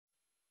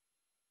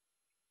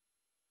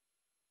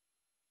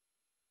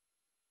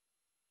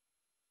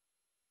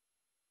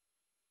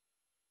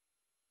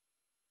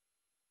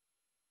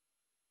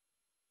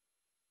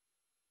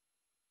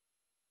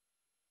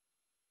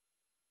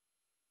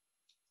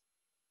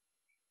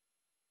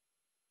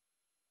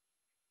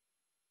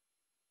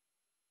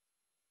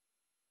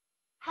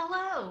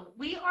Hello,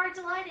 we are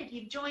delighted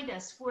you've joined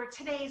us for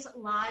today's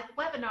live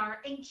webinar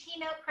and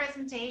keynote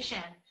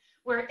presentation,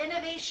 where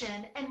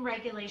innovation and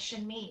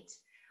regulation meet.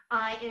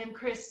 I am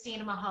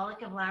Christina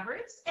Mahalik of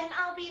LabRoots, and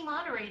I'll be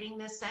moderating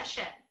this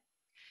session.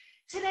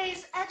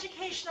 Today's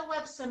educational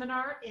web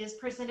seminar is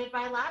presented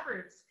by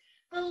LabRoots,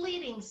 the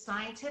leading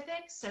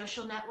scientific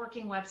social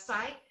networking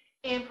website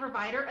and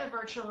provider of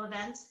virtual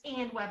events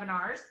and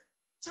webinars.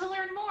 To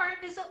learn more,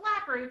 visit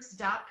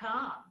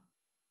labroots.com.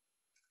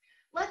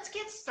 Let's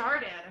get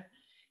started.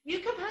 You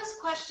can pose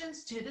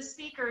questions to the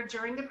speaker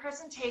during the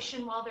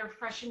presentation while they're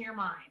fresh in your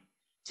mind.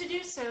 To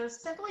do so,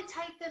 simply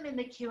type them in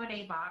the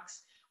Q&A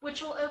box,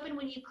 which will open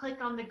when you click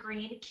on the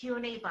green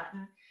Q&A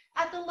button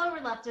at the lower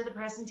left of the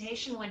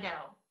presentation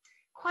window.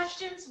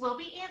 Questions will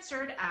be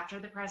answered after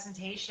the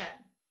presentation.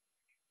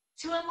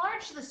 To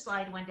enlarge the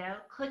slide window,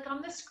 click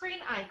on the screen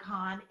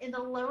icon in the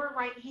lower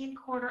right-hand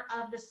corner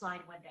of the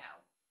slide window.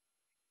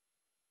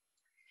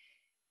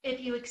 If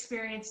you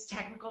experience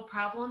technical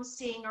problems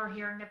seeing or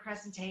hearing the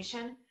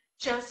presentation,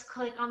 just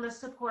click on the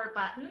support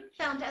button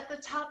found at the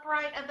top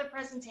right of the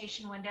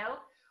presentation window,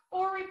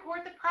 or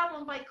report the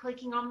problem by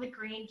clicking on the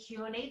green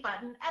Q&A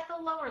button at the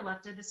lower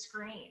left of the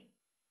screen.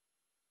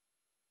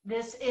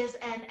 This is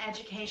an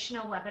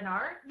educational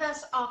webinar,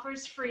 thus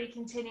offers free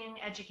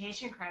continuing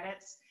education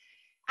credits.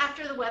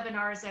 After the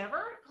webinar is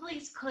over,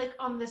 please click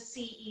on the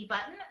CE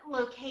button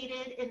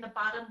located in the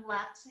bottom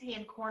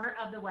left-hand corner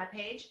of the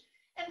webpage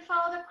and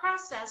follow the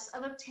process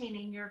of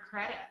obtaining your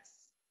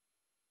credits.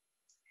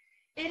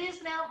 It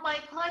is now my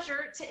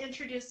pleasure to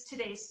introduce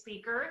today's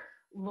speaker,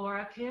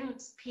 Laura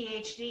Koontz,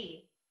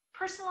 PhD,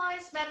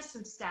 Personalized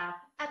Medicine Staff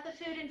at the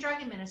Food and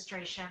Drug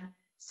Administration,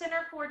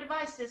 Center for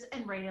Devices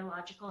and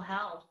Radiological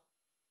Health.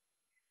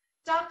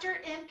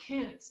 Dr. M.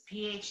 Koontz,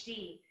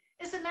 PhD,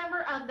 is a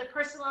member of the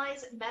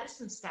Personalized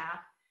Medicine Staff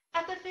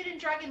at the Food and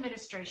Drug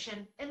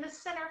Administration in the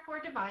Center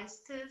for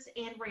Devices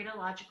and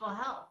Radiological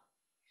Health.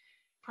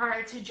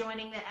 Prior to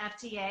joining the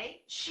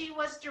FDA, she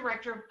was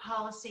Director of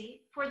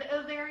Policy for the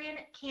Ovarian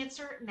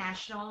Cancer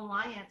National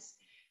Alliance,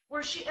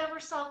 where she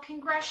oversaw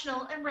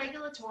congressional and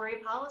regulatory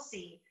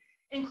policy,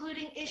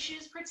 including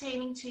issues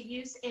pertaining to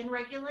use and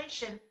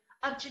regulation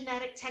of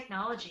genetic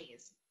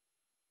technologies.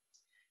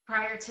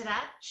 Prior to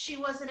that, she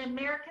was an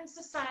American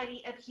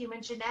Society of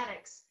Human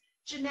Genetics,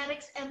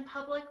 Genetics and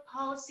Public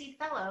Policy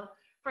Fellow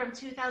from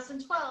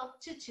 2012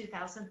 to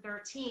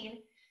 2013,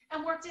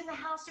 and worked in the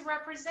House of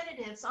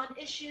Representatives on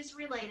issues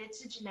related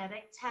to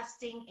genetic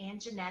testing and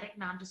genetic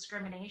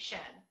non-discrimination.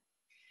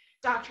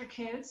 Dr.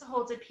 Koontz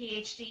holds a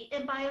PhD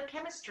in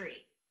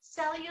biochemistry,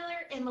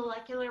 cellular and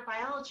molecular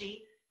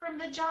biology from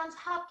the Johns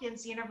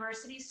Hopkins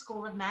University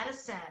School of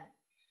Medicine.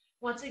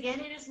 Once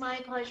again, it is my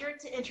pleasure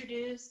to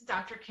introduce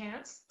Dr.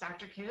 Koontz.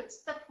 Dr.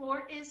 Koontz, the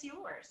floor is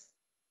yours.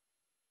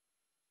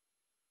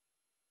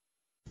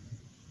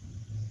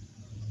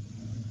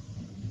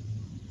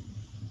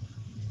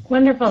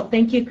 Wonderful.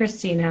 Thank you,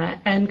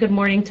 Christina, and good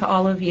morning to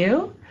all of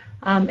you.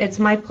 It's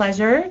my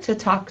pleasure to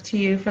talk to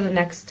you for the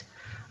next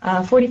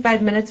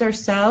 45 minutes or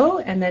so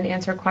and then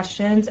answer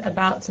questions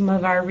about some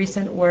of our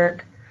recent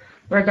work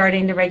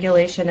regarding the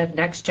regulation of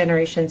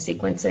next-generation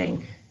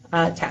sequencing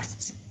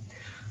tests.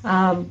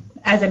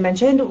 As I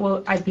mentioned,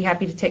 I'd be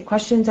happy to take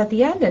questions at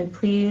the end, and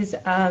please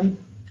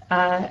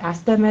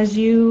ask them as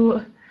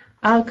you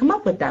come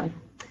up with them.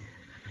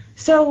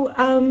 So,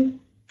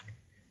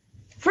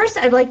 first,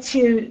 I'd like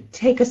to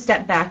take a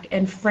step back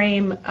and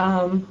frame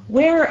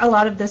where a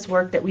lot of this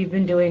work that we've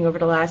been doing over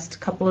the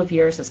last couple of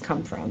years has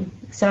come from.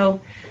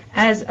 So,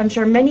 as I'm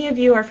sure many of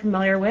you are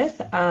familiar with,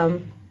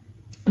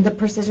 the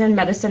Precision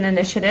Medicine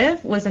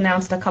Initiative was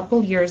announced a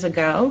couple years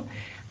ago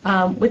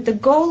with the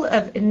goal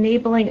of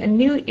enabling a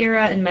new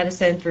era in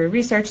medicine through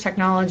research,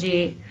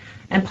 technology,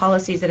 and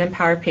policies that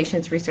empower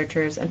patients,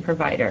 researchers, and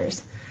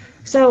providers.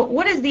 So,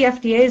 what is the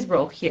FDA's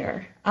role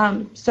here?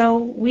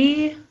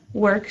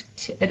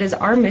 It is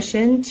our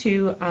mission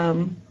to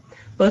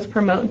both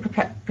promote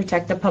and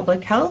protect the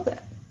public health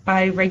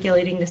by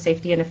regulating the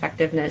safety and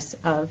effectiveness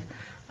of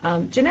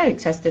genetic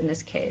tests in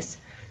this case.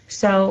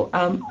 So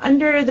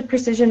under the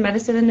Precision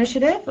Medicine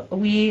Initiative,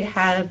 we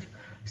have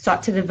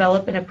sought to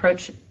develop an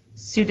approach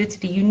suited to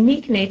the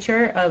unique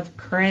nature of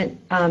current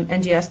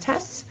NGS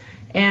tests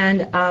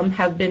and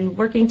have been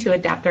working to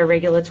adapt our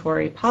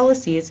regulatory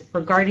policies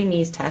regarding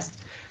these tests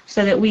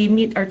so that we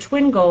meet our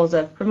twin goals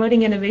of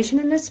promoting innovation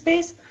in this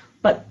space,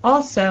 but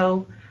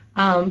also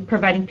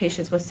providing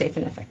patients with safe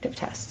and effective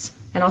tests.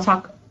 And I'll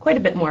talk quite a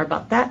bit more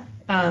about that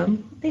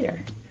later.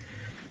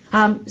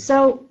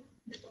 So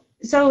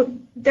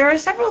there are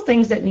several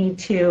things that need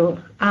to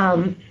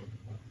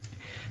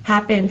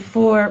happen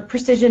for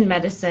precision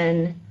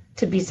medicine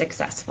to be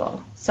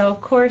successful. So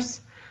of course,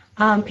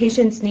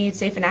 patients need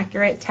safe and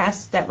accurate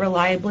tests that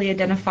reliably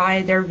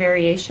identify their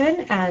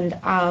variation and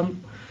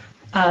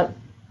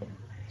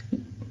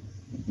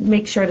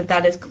make sure that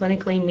that is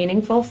clinically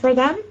meaningful for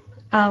them.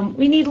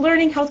 We need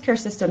learning healthcare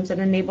systems that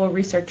enable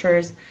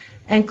researchers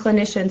and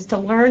clinicians to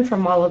learn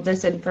from all of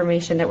this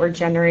information that we're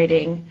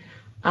generating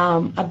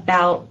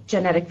about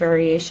genetic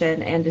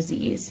variation and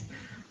disease.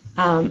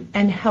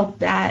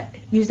 and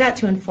use that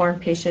to inform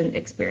patient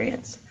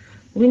experience.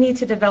 We need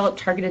to develop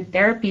targeted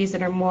therapies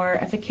that are more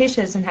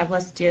efficacious and have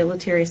less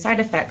deleterious side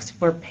effects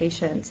for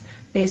patients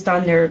based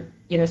on their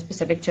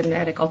specific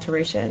genetic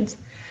alterations.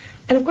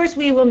 And of course,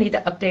 we will need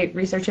to update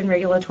research and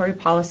regulatory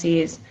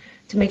policies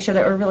to make sure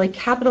that we're really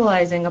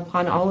capitalizing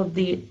upon all of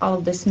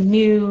this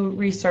new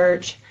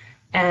research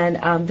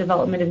and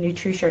development of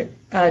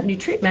new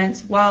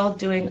treatments while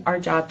doing our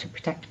job to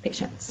protect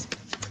patients.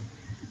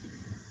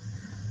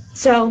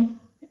 So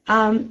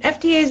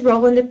FDA's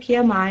role in the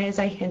PMI, as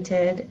I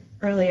hinted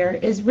earlier,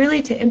 is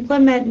really to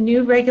implement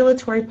new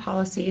regulatory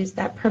policies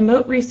that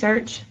promote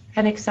research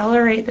and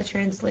accelerate the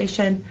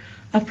translation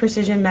of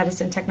precision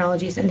medicine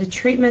technologies into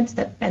treatments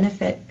that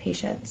benefit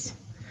patients.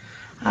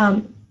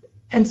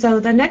 And so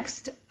the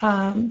next,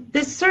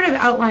 this sort of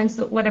outlines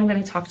what I'm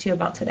going to talk to you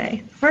about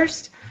today.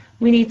 First,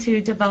 we need to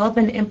develop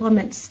and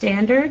implement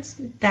standards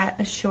that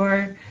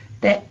assure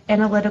that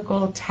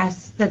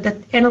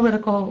the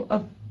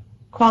analytical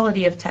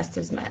quality of tests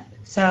is met.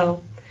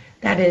 So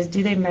that is,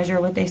 do they measure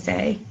what they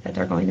say that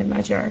they're going to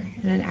measure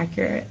in an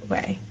accurate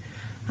way?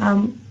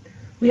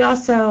 We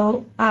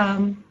also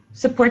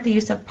support the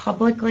use of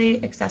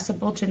publicly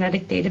accessible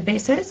genetic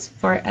databases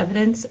for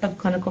evidence of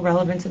clinical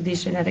relevance of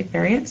these genetic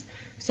variants.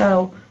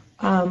 So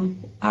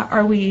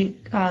are we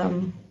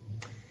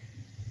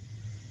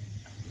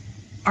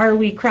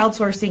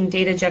crowdsourcing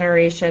data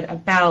generation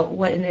about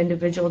what an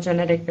individual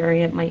genetic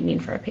variant might mean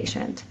for a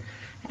patient?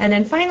 And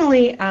then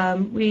finally,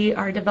 we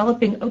are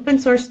developing open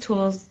source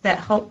tools that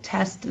help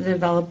test the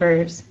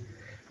developers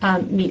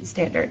meet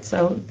standards.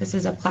 So this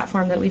is a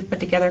platform that we've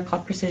put together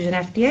called Precision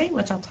FDA,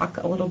 which I'll talk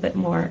a little bit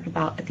more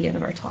about at the end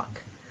of our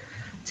talk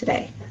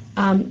today.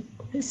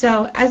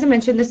 So as I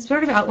mentioned, this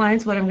sort of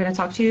outlines what I'm going to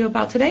talk to you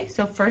about today.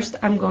 So first,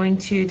 I'm going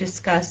to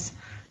discuss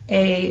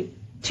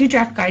two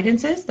draft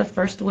guidances, the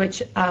first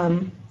which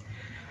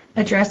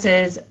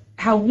addresses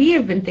how we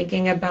have been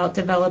thinking about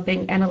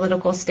developing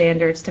analytical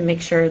standards to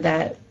make sure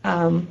that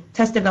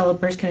test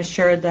developers can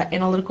assure the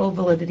analytical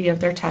validity of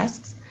their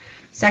tests.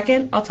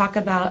 Second, I'll talk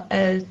about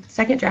a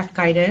second draft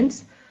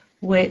guidance,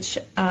 which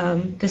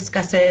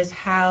discusses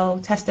how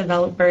test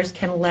developers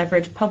can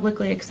leverage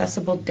publicly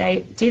accessible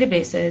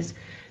databases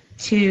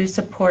to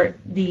support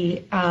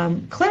the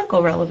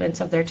clinical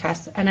relevance of their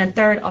tests. And then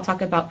third, I'll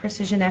talk about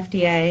Precision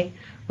FDA,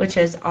 which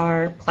is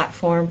our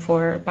platform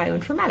for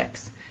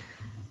bioinformatics.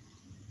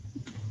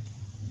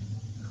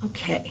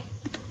 Okay,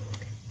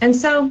 and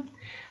so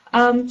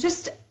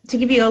just to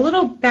give you a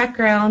little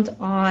background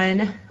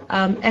on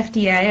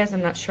FDA, as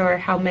I'm not sure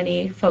how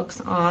many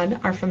folks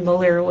are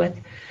familiar with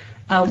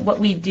what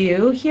we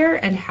do here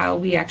and how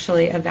we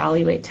actually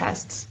evaluate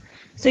tests.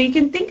 So you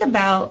can think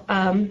about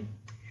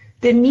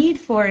the need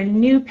for a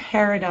new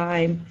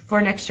paradigm for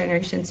next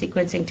generation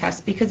sequencing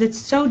tests because it's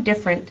so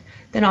different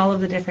than all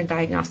of the different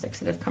diagnostics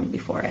that have come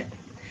before it.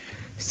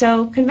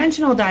 So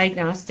conventional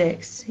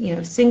diagnostics,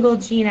 single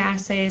gene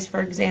assays,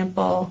 for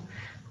example,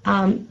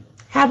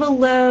 have a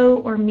low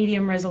or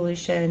medium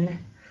resolution.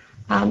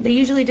 They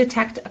usually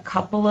detect a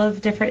couple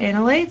of different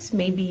analytes,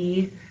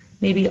 maybe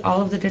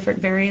all of the different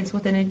variants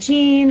within a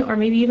gene, or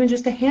maybe even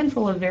just a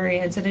handful of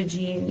variants in a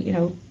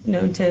gene,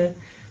 known to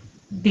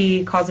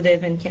be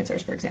causative in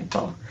cancers, for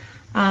example.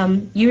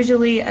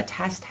 Usually a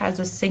test has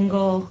a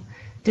single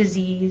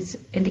disease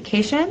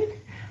indication,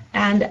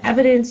 and the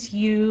evidence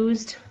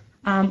used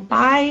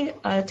by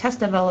a test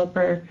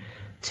developer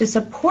to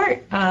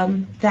support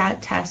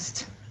that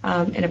test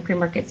in a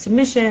pre-market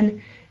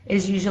submission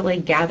is usually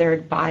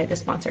gathered by the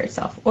sponsor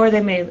itself, or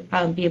they may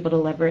be able to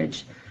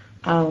leverage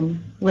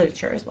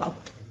literature as well.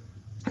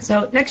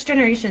 So next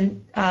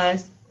generation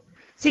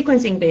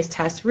sequencing-based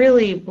tests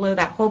really blow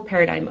that whole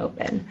paradigm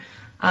open.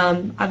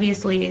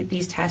 Obviously,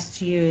 these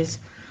tests use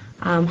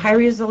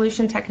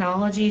high-resolution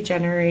technology,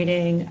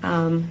 generating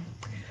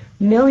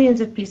millions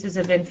of pieces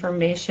of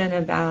information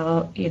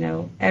about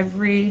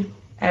every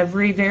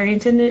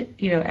variant in it,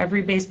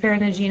 every base pair in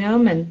the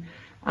genome,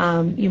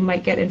 and you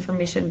might get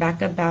information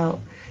back about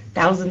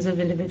thousands of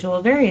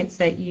individual variants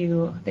that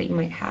you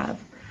might have.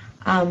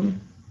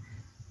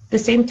 The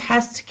same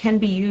test can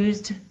be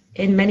used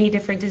in many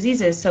different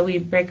diseases, so we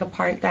break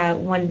apart that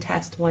one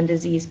test, one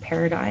disease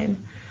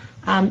paradigm.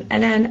 And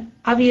then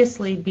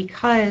obviously,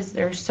 because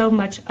there's so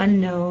much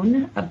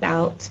unknown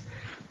about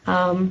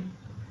the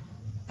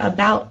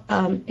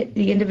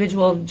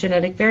individual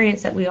genetic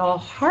variants that we all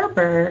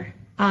harbor,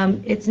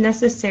 it's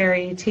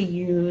necessary to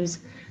use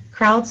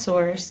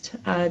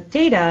crowdsourced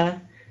data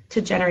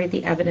to generate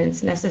the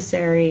evidence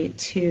necessary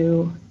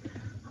to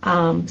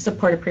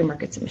support a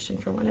pre-market submission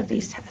for one of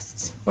these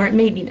tests, or it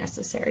may be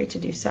necessary to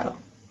do so.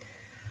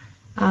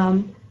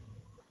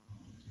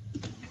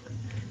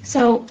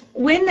 So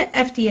when the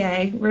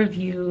FDA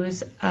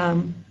reviews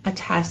a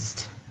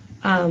test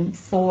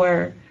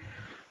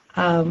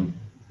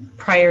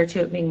prior to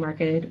it being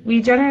marketed,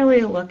 we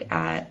generally look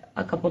at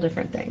a couple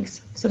different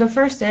things. So the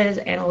first is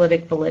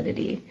analytic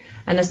validity,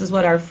 and this is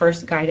what our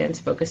first guidance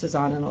focuses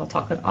on, and I'll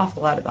talk an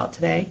awful lot about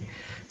today.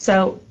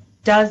 So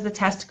does the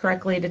test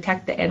correctly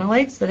detect the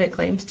analytes that it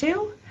claims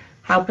to?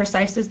 How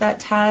precise is that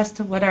test?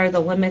 What are the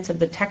limits of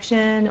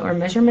detection or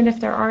measurement if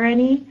there are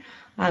any?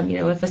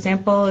 If a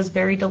sample is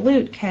very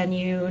dilute, can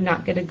you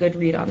not get a good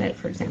read on it,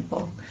 for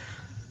example?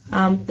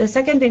 The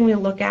second thing we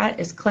look at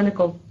is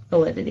clinical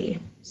validity.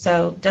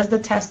 So does the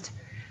test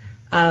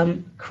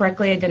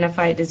correctly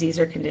identify a disease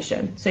or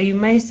condition? So you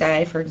may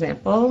say, for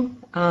example,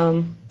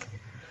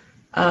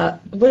 a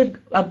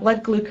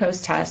blood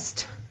glucose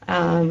test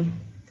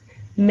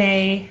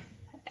may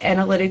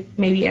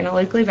be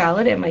analytically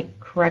valid. It might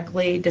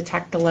correctly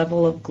detect the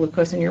level of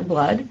glucose in your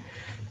blood.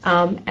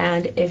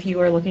 And if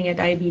you are looking at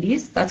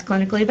diabetes, that's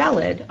clinically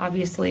valid.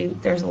 Obviously,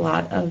 there's a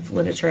lot of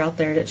literature out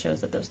there that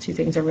shows that those two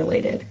things are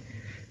related.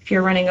 If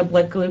you're running a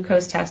blood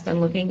glucose test and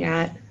looking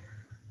at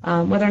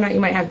whether or not you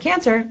might have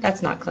cancer,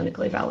 that's not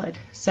clinically valid.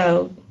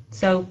 So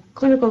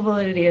clinical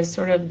validity is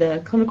sort of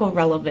the clinical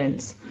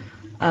relevance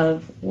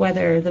of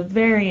whether the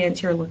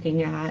variant you're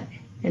looking at,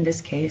 in this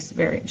case,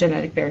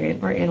 genetic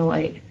variant or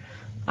analyte,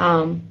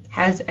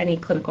 has any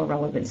clinical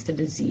relevance to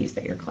disease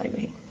that you're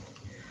claiming.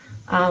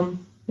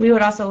 We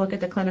would also look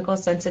at the clinical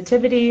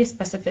sensitivity,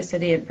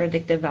 specificity, and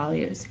predictive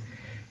values.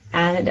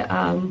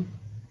 And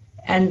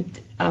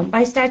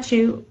by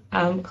statute,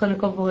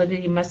 clinical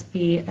validity must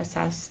be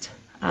assessed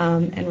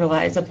and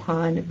relies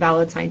upon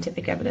valid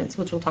scientific evidence,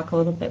 which we'll talk a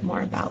little bit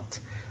more about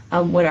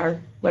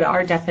what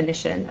our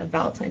definition of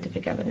valid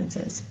scientific evidence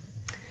is.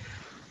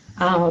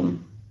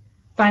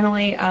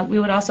 Finally, we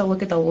would also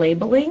look at the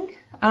labeling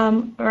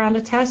around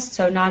a test.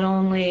 So not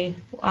only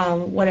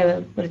what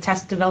a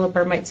test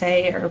developer might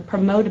say or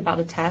promote about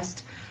a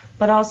test,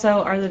 but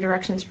also are the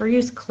directions for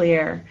use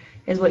clear?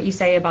 Is what you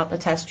say about the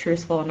test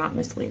truthful and not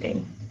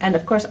misleading? And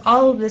of course,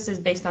 all of this is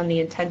based on the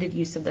intended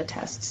use of the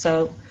test.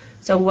 So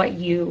what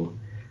you,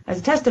 as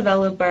a test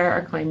developer,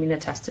 are claiming the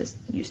test is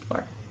used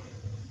for.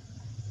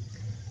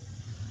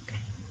 Okay.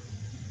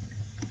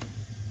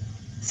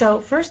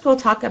 So first, we'll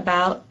talk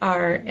about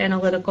our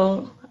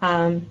analytical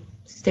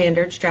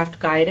standards draft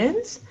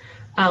guidance,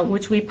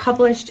 which we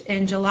published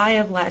in July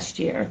of last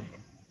year.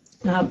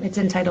 It's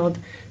entitled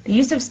 "The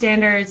Use of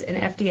Standards in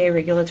FDA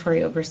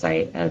Regulatory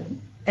Oversight of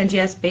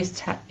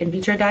NGS-based in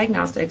vitro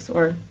diagnostics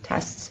or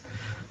tests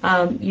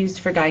used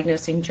for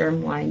diagnosing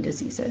germline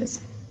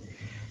diseases."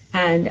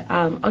 And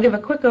I'll give a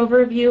quick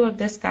overview of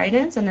this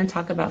guidance and then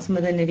talk about some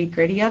of the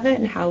nitty-gritty of it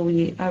and how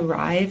we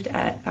arrived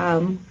at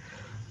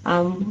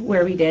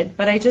where we did.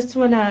 But I just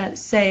want to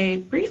say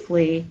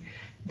briefly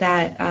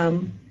that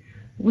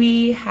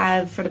we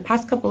have, for the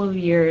past couple of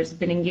years,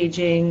 been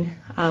engaging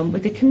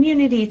with the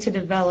community to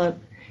develop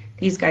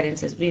these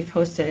guidances. We've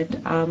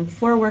hosted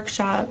 4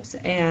 workshops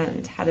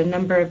and had a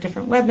number of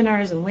different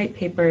webinars and white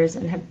papers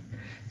and have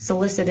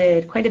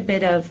solicited quite a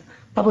bit of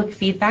public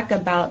feedback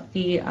about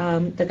the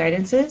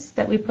guidances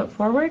that we put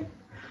forward.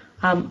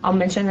 I'll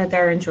mention that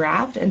they're in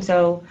draft, and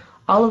so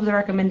all of the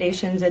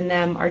recommendations in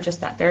them are just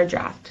that, they're a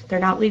draft. They're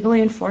not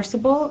legally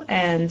enforceable,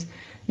 and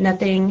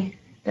nothing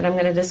that I'm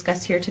going to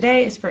discuss here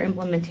today is for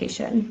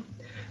implementation.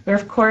 We,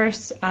 of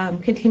course,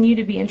 continue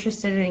to be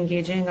interested in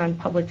engaging on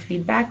public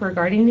feedback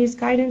regarding these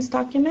guidance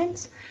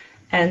documents.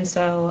 And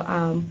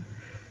so,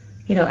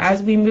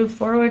 as we move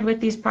forward with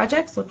these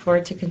projects, look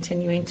forward to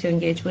continuing to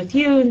engage with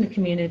you and the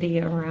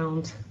community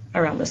around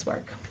this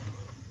work.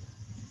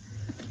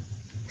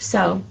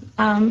 So,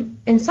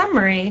 in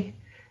summary,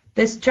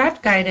 this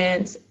draft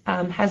guidance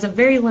has a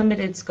very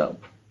limited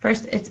scope.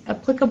 First, it's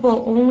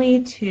applicable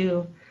only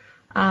to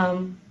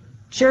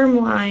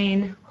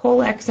germline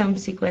whole exome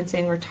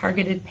sequencing or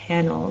targeted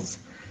panels,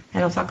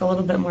 and I'll talk a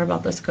little bit more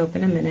about the scope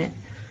in a minute.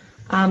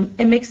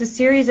 It makes a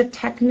series of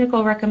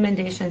technical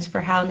recommendations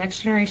for how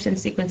next-generation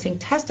sequencing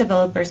test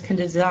developers can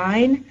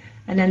design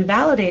and then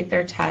validate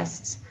their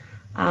tests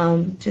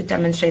to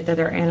demonstrate that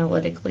they're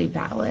analytically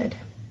valid.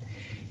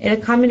 It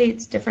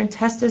accommodates different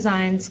test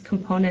designs,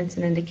 components,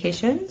 and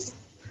indications.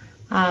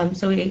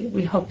 So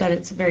we hope that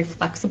it's a very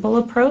flexible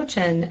approach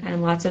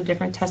and lots of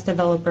different test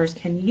developers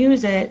can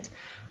use it.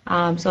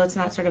 So it's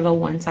not sort of a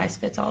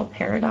one-size-fits-all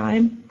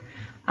paradigm.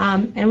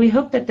 And we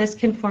hope that this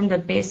can form the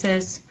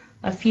basis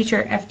of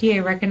future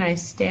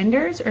FDA-recognized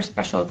standards or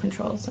special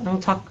controls. And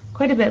we'll talk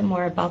quite a bit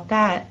more about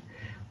that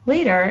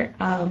later.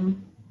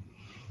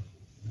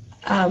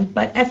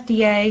 But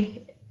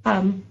FDA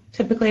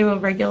typically will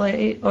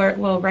regulate or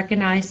will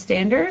recognize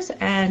standards,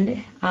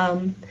 and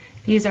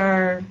these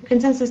are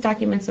consensus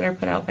documents that are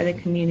put out by the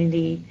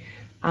community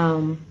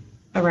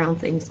around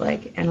things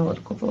like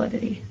analytical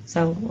validity.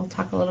 So we'll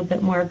talk a little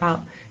bit more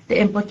about the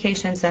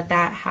implications that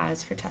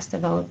has for test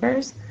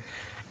developers.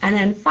 And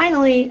then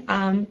finally,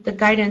 the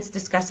guidance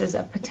discusses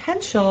a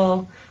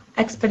potential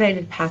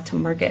expedited path to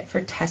market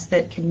for tests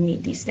that can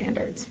meet these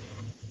standards.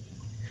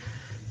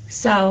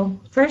 So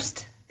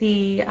first,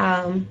 the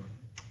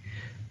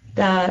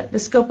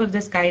scope of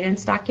this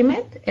guidance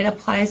document, it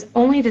applies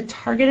only to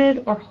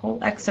targeted or whole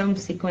exome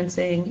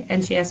sequencing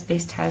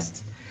NGS-based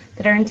tests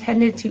that are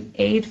intended to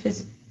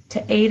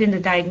aid in the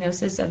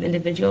diagnosis of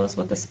individuals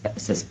with a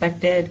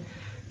suspected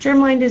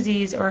germline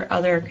disease or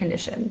other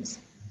conditions.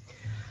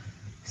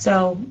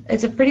 So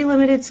it's a pretty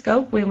limited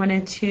scope. We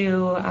wanted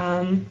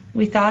to,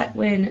 we thought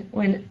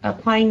when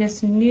applying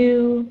this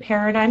new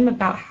paradigm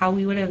about how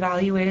we would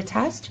evaluate a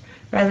test,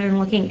 rather than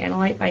looking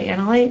analyte by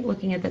analyte,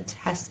 looking at the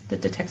test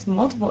that detects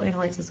multiple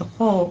analytes as a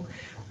whole,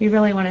 we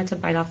really wanted to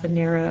bite off a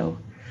narrow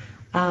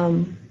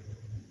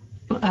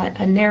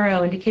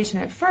indication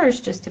at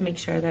first, just to make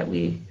sure that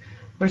we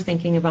were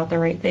thinking about the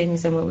right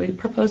things and what we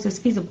propose is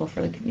feasible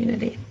for the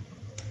community.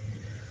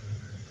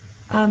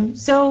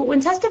 So when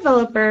test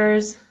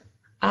developers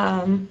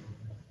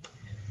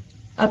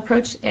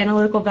approach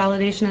analytical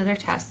validation of their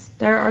tests,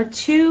 there are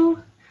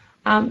two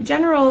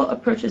general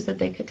approaches that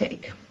they could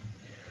take.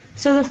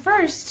 So the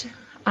first,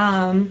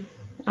 on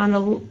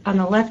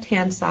the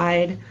left-hand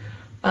side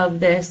of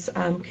this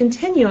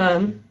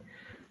continuum,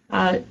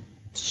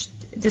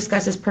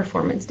 discusses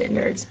performance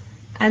standards.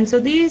 And so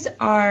these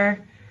are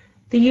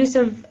the use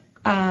of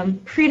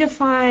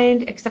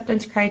predefined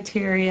acceptance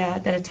criteria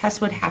that a test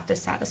would have to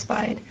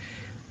satisfy.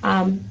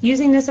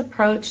 Using this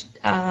approach,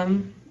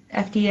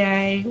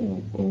 FDA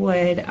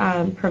would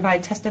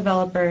provide test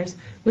developers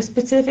with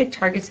specific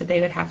targets that they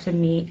would have to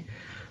meet,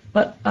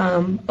 but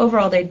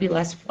overall they'd be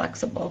less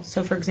flexible.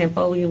 So for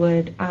example, we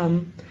would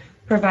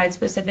provide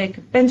specific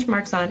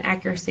benchmarks on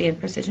accuracy and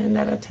precision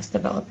that a test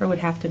developer would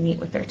have to meet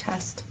with their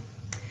test.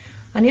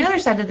 On the other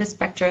side of the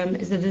spectrum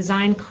is the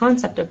design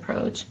concept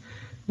approach,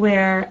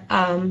 where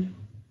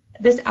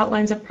this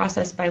outlines a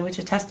process by which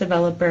a test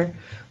developer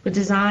would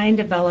design,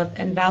 develop,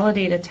 and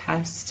validate a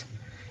test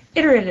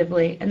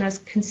iteratively, and thus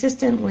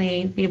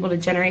consistently be able to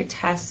generate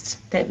tests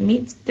that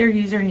meet their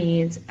user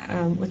needs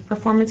with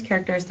performance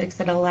characteristics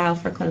that allow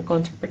for clinical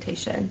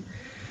interpretation.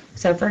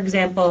 So for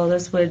example,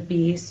 this would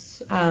be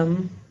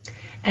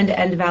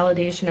end-to-end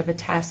validation of a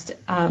test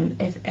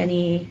if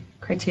any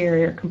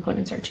criteria or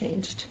components are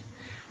changed.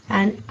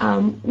 And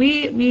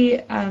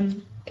we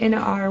in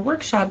our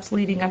workshops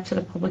leading up to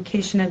the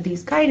publication of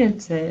these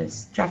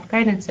guidances, draft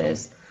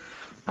guidances,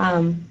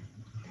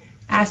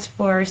 asked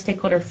for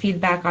stakeholder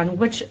feedback on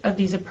which of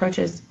these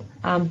approaches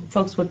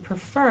folks would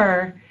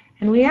prefer,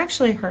 and we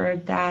actually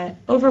heard that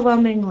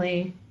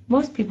overwhelmingly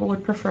most people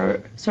would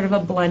prefer sort of a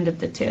blend of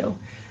the two.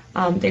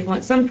 They'd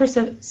want some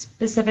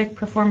specific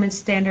performance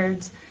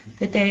standards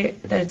that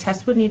a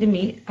test would need to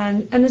meet,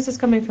 and this is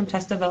coming from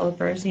test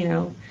developers,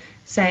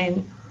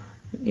 saying,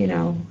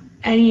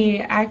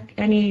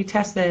 any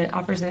test that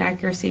offers an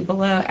accuracy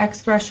below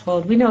X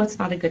threshold, we know it's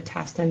not a good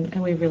test,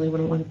 and we really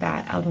wouldn't want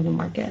that out on the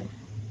market.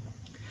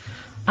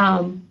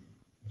 And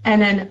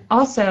then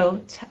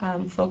also,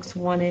 folks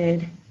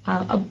wanted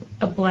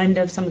a blend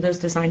of some of those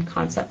design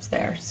concepts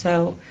there.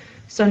 So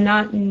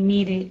not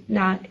needing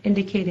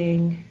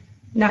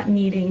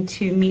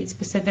to meet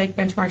specific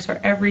benchmarks for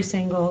every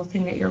single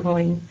thing that you're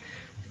going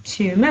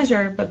to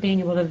measure, but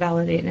being able to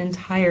validate an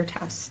entire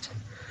test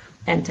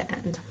end to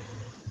end.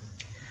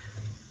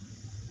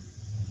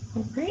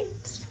 All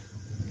right.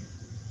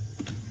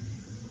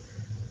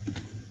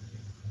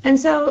 And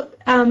so,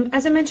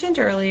 as I mentioned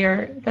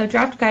earlier, the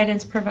draft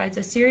guidance provides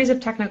a series of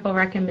technical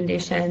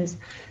recommendations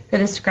that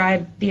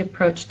describe the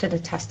approach to the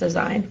test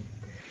design.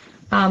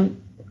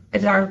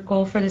 It's our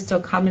goal for this to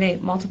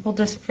accommodate multiple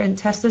different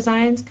test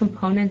designs,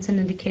 components, and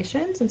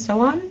indications, and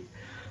so on.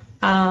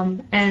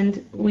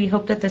 And we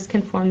hope that this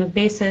can form the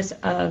basis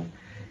of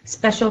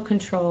special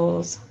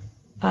controls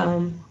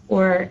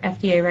or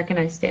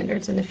FDA-recognized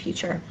standards in the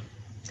future.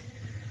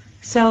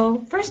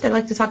 So first, I'd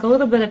like to talk a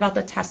little bit about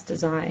the test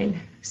design.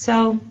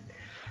 So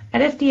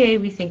at FDA,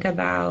 we think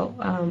about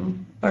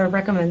or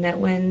recommend that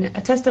when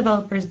a test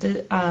developer is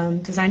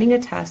designing a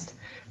test,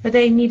 that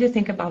they need to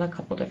think about a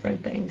couple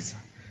different things.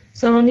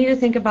 So they'll need to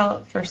think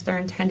about first their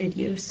intended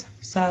use.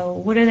 So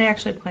what do they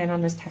actually plan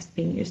on this test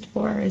being used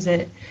for? Is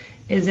it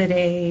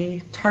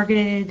a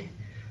targeted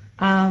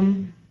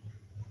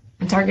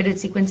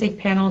sequencing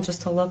panel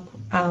just to look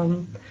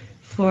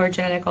for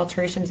genetic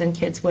alterations in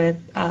kids with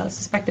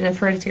suspected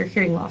hereditary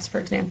hearing loss, for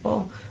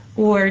example?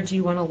 Or do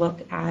you want to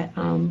look at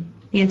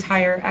the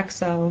entire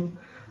exome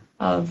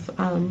of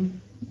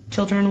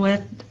children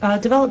with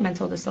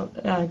developmental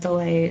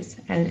delays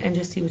and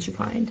just see what you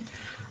find?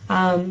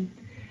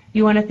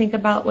 You want to think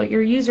about what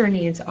your user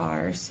needs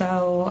are.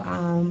 So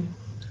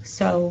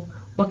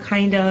what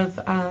kind of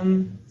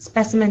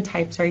specimen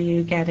types are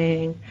you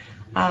getting?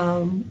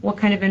 What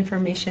kind of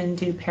information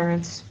do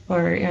parents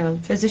or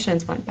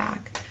physicians want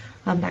back?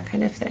 That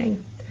kind of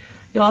thing.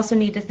 You also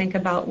need to think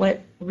about what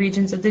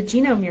regions of the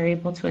genome you're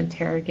able to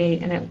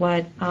interrogate and at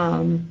what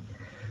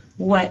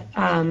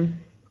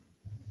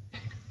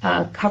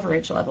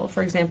coverage level.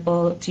 For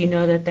example, do you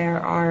know that there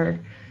are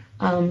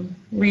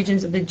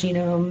regions of the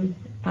genome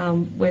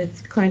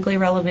with clinically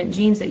relevant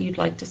genes that you'd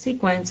like to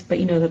sequence, but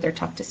you know that they're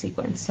tough to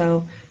sequence?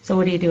 So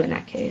what do you do in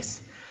that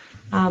case?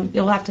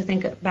 You'll have to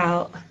think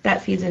about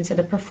that feeds into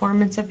the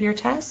performance of your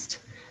test.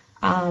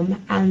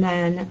 And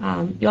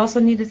then you also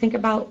need to think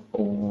about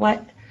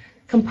what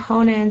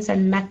components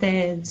and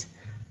methods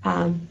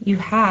you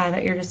have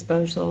at your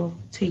disposal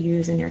to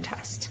use in your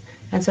test.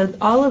 And so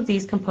all of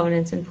these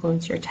components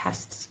influence your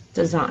test's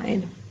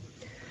design.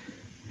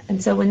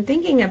 And so when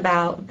thinking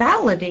about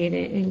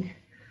validating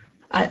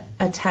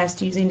a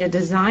test using a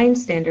design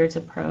standards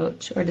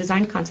approach or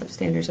design concept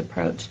standards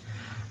approach,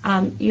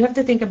 you have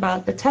to think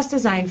about the test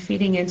design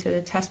feeding into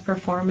the test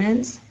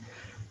performance.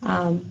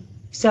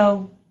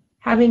 So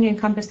having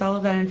encompassed all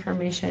of that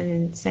information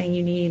and saying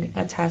you need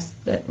a test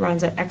that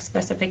runs at X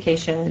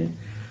specification,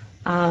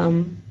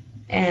 and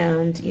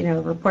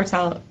reports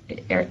out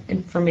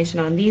information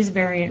on these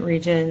variant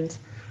regions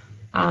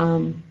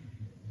at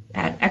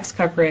X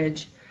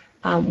coverage,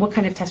 what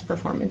kind of test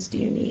performance do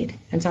you need?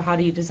 And so how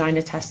do you design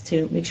a test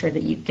to make sure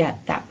that you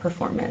get that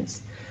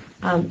performance?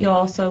 You'll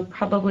also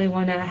probably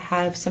want to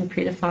have some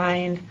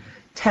predefined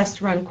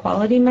test run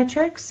quality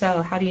metrics.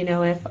 So how do you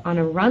know if on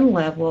a run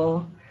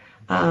level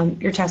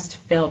your test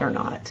failed or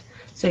not?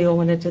 So you'll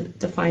want to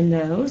define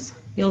those.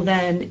 You'll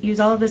then use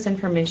all of this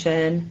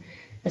information,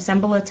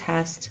 assemble a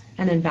test,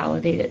 and then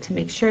validate it to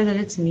make sure that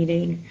it's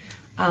meeting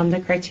the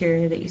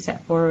criteria that you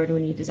set forward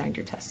when you designed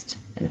your test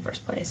in the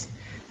first place.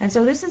 And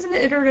so this is an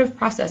iterative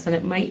process, and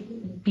it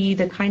might be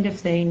the kind of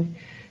thing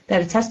that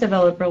a test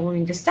developer will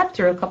need to step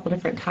through a couple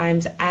different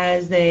times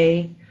as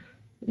they,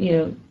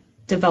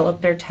 develop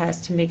their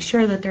test to make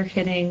sure that they're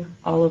hitting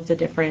all of the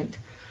different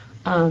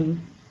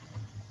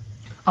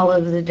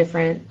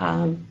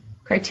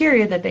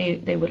criteria that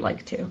they would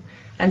like to.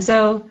 And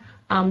so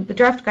the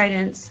draft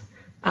guidance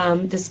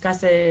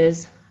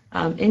discusses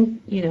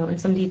in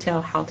some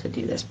detail how to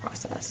do this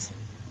process.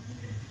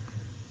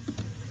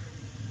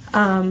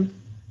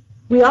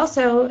 We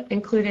also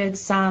included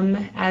some,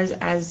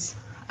 as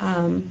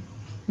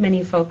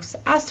many folks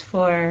asked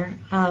for,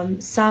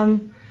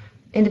 some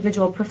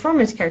individual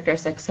performance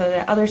characteristics, so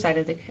the other side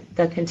of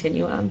the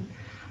continuum.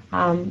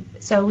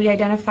 So we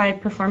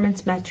identified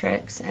performance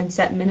metrics and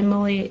set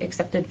minimally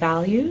accepted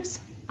values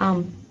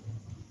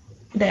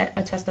that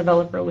a test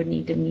developer would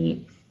need to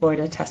meet for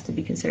the test to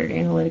be considered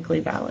analytically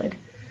valid.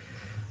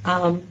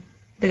 The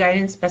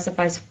guidance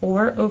specifies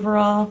 4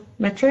 overall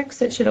metrics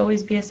that should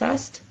always be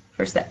assessed.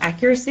 First, the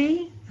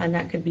accuracy, and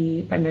that could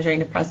be by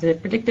measuring a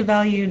positive predictive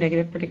value,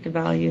 negative predictive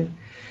value,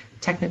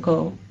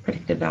 technical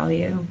predictive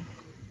value.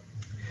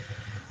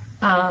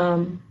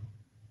 The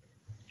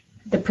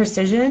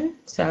precision,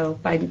 so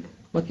by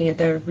looking at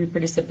the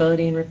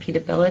reproducibility and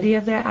repeatability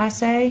of the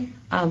assay,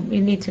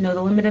 you need to know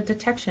the limit of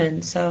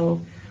detection.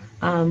 So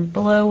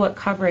below what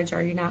coverage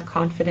are you not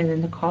confident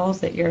in the calls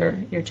that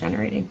you're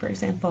generating, for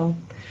example.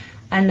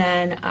 And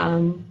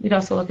then we'd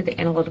also look at the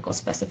analytical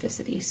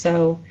specificity.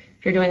 So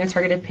if you're doing a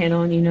targeted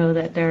panel and you know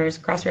that there's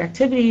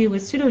cross-reactivity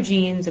with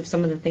pseudogenes of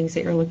some of the things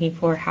that you're looking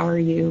for, how are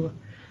you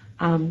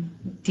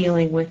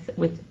dealing with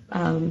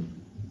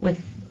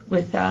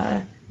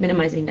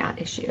minimizing that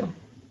issue?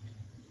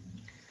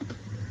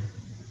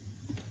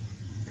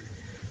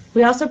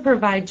 We also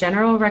provide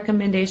general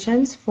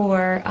recommendations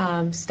for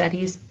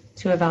studies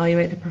to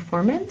evaluate the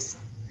performance.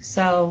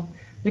 So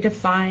we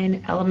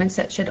define elements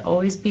that should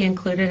always be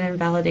included in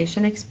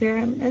validation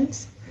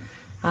experiments.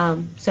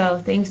 So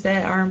things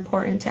that are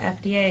important to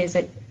FDA is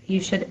that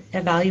you should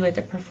evaluate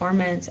the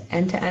performance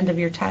end to end of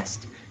your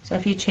test. So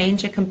if you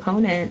change a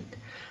component,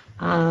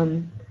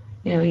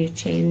 you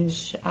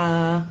change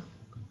the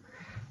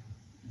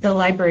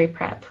library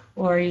prep,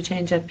 or you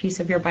change a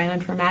piece of your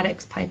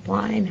bioinformatics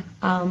pipeline,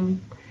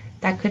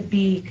 that could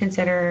be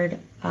considered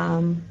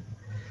a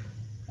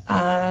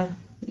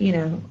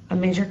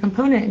major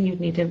component, and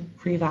you'd need to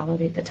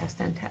revalidate the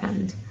test end to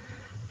end.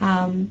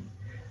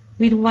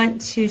 We'd want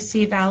to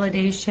see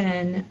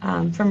validation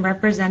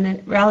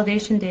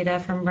validation data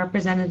from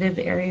representative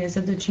areas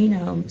of the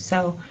genome.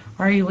 So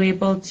are you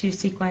able to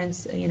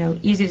sequence,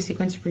 easy to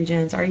sequence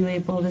regions? Are you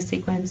able to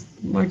sequence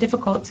more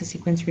difficult to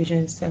sequence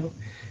regions? So,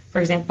 for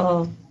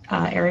example,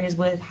 areas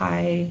with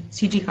high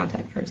CG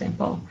content, for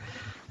example.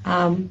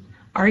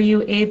 Are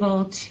you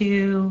able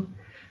to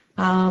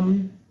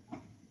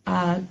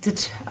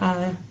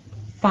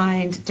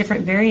find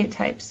different variant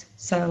types?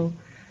 So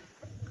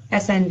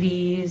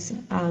SNVs,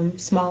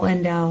 small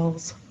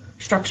indels,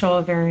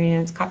 structural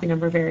variants, copy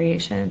number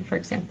variation, for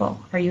example.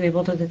 Are you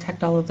able to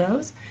detect all of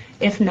those?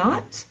 If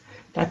not,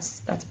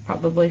 that's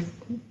probably,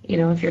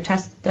 if your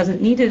test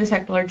doesn't need to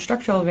detect large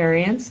structural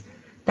variants,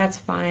 that's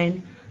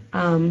fine.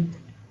 You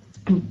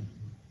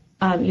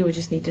would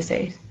just need to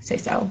say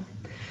so.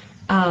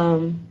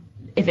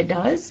 If it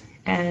does,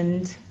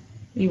 and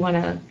you want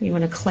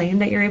to claim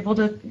that you're able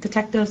to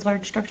detect those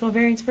large structural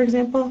variants, for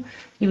example,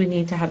 you would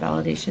need to have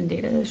validation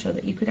data to show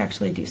that you could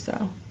actually do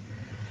so.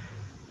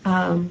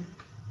 And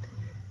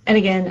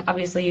again,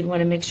 obviously, you'd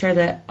want to make sure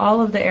that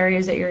all of the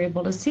areas that you're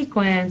able to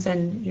sequence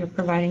and you're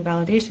providing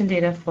validation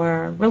data for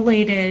are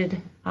related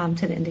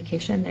to the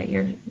indication that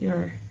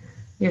your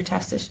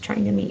test is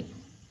trying to meet.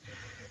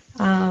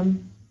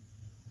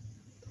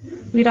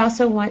 We'd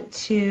also want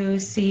to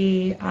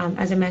see,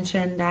 as I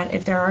mentioned, that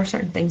if there are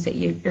certain things that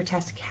your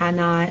test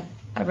cannot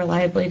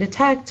reliably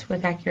detect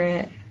with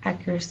adequate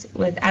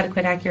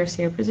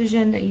accuracy or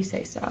precision, that you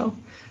say so.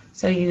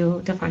 So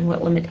you define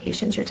what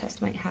limitations your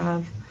test might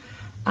have.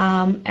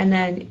 And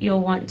then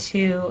you'll want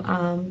to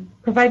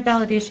provide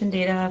validation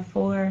data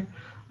for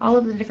all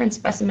of the different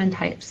specimen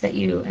types that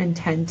you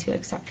intend to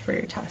accept for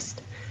your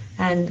test,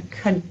 and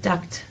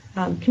conduct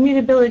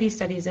commutability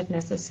studies if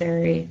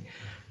necessary.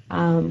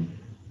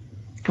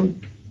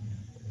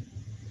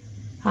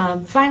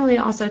 Finally,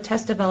 also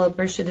test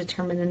developers should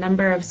determine the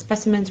number of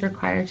specimens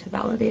required to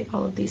validate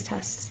all of these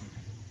tests.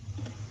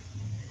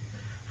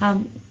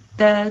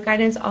 The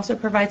guidance also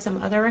provides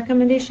some other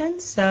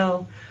recommendations.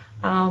 So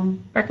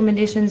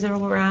recommendations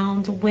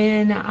around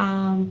when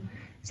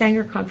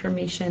Sanger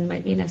confirmation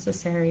might be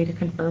necessary to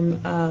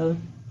confirm a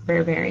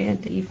rare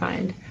variant that you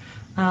find.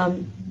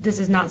 This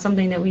is not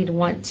something that we'd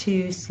want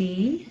to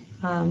see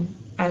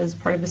as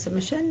part of a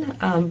submission,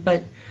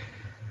 but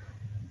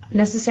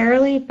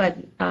necessarily, but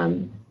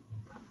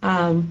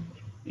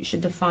you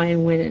should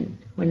define when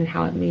and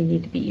how it may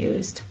need to be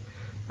used,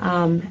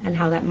 and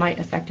how that might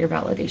affect your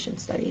validation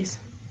studies.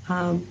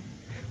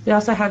 We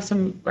also have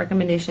some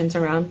recommendations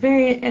around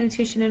variant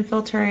annotation and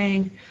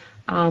filtering,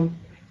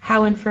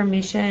 how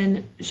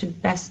information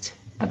should best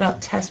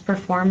about test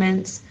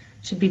performance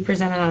should be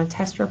presented on a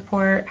test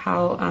report,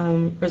 how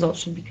results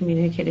should be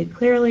communicated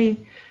clearly,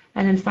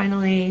 and then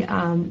finally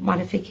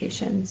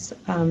modifications.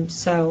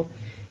 So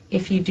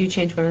if you do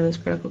change one of those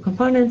critical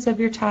components of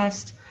your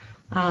test,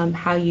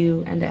 how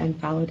you end-to-end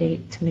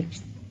validate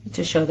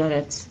to show that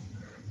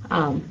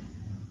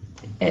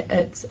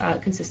it's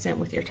consistent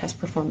with your test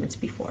performance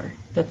before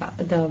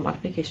the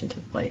modification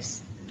took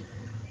place.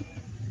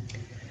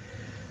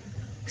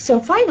 So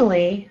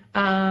finally,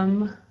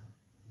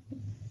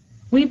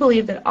 we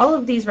believe that all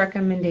of these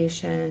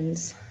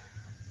recommendations,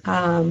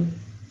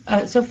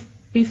 so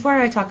before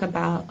I talk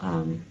about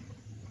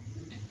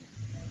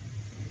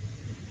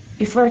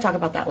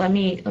that, let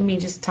me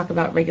just talk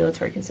about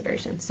regulatory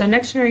considerations. So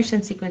next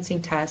generation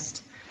sequencing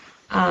tests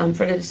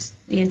for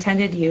the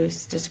intended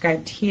use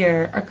described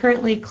here are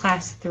currently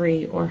class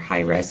 3 or high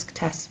risk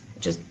tests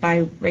just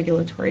by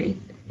legal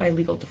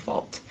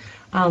default,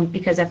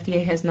 because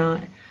FDA has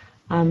not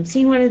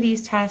seen one of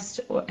these tests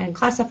and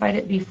classified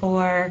it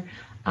before.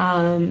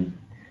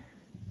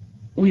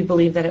 We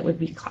believe that it would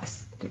be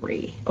class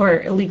 3,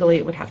 or legally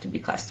it would have to be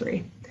class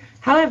 3.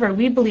 However,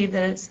 we believe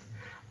that it's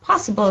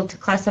possible to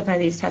classify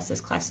these tests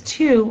as class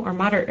 2 or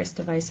moderate risk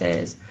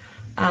devices,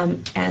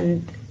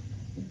 and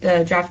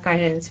the draft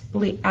guidance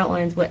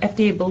outlines what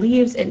FDA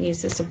believes it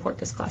needs to support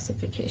this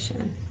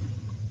classification.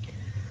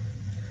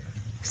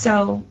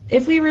 So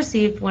if we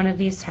received one of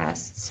these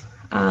tests,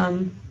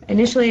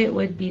 initially it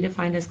would be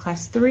defined as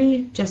class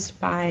 3 just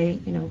by,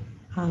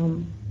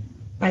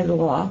 by the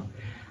law.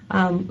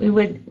 We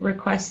would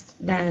request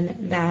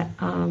then that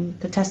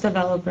the test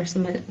developer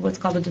submit what's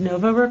called a de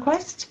novo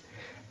request,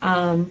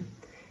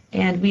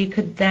 and we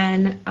could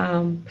then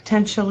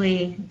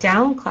potentially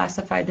down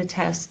classify the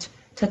test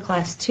to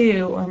class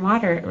 2 or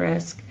moderate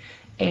risk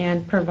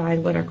and provide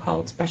what are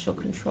called special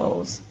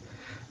controls.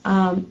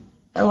 In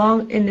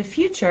the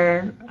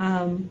future,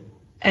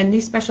 and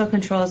these special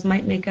controls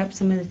might make up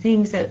some of the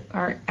things that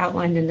are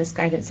outlined in this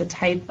guidance, the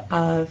type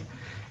of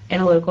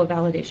analytical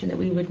validation that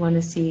we would want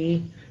to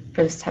see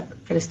for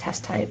this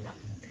test type.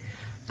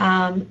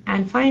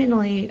 And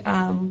finally,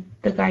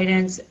 the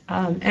guidance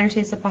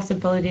entertains the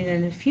possibility that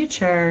in the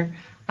future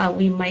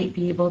we might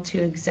be able to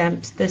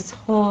exempt this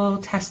whole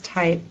test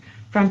type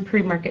from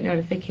pre-market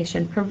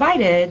notification,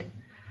 provided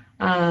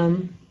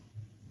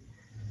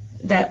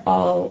that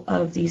all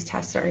of these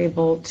tests are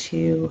able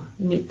to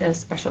meet the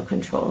special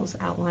controls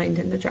outlined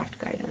in the draft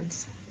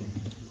guidance.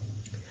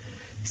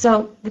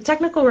 So the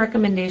technical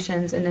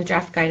recommendations in the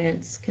draft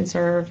guidance can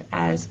serve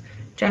as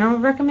general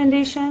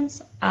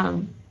recommendations,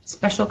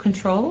 special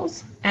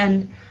controls,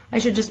 and I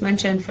should just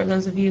mention, for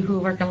those of you who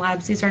work in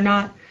labs, these are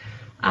not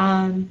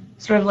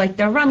sort of like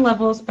the run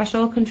level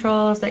special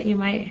controls that you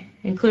might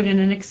include in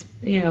an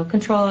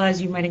control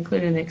as you might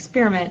include in an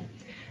experiment.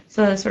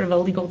 So that's sort of a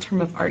legal term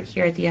of art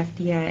here at the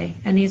FDA,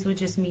 and these would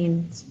just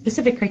mean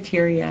specific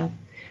criteria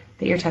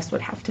that your test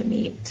would have to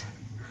meet.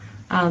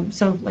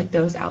 So like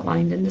those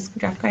outlined in this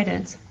draft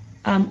guidance,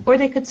 or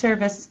they could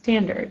serve as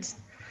standards.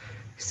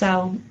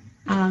 So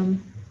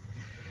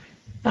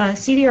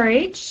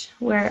CDRH,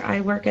 where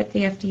I work at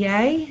the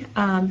FDA,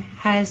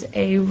 has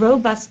a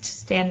robust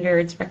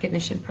standards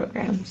recognition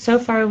program. So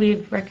far,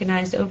 we've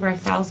recognized over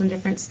 1,000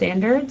 different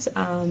standards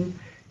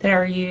that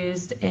are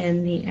used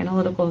in the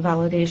analytical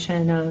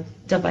validation of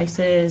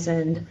devices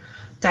and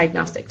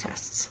diagnostic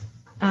tests.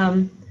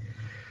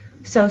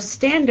 So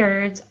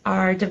standards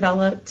are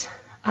developed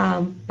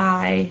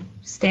by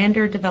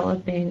standard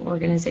developing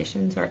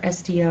organizations, or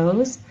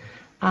SDOs.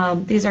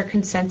 These are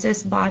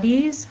consensus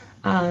bodies.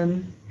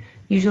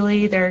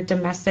 Usually they're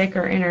domestic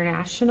or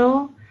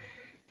international,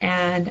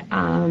 and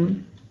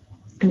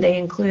they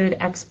include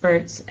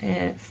experts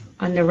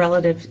on the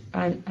relative.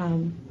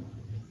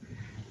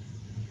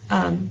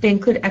 They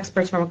include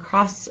experts from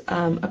across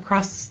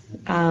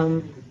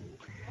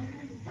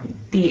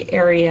the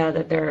area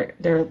that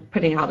they're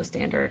putting out a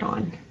standard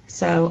on.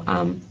 So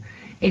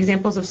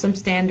examples of some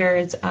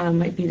standards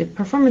might be the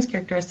performance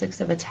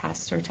characteristics of a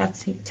test, or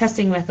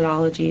testing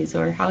methodologies,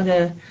 or how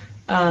to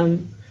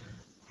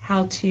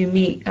how to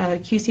meet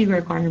QC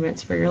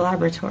requirements for your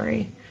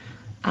laboratory.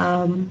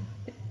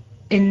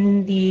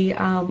 In the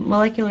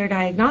molecular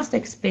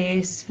diagnostics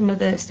space, some of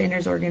the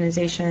standards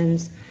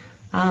organizations,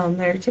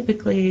 they're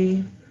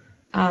typically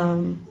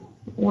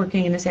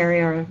working in this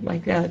area are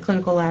like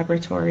Clinical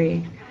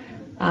Laboratory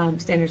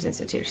Standards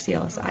Institute,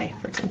 CLSI,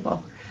 for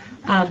example.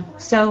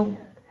 So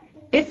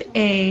if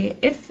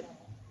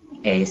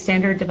a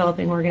standard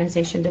developing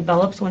organization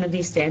develops one of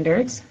these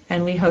standards,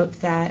 and we hope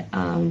that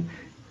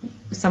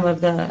some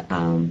of the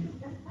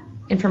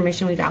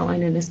information we've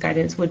outlined in this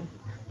guidance would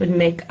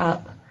make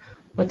up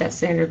what that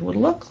standard would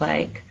look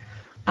like,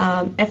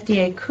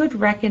 FDA could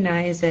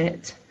recognize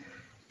it,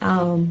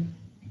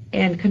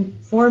 and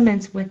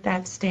conformance with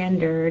that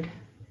standard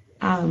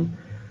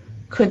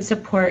could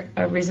support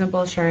a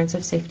reasonable assurance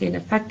of safety and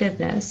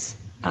effectiveness,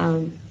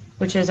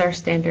 which is our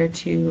standard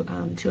to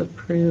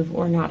approve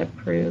or not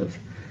approve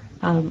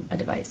a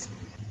device.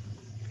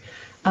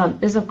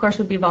 This, of course,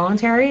 would be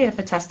voluntary. If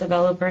a test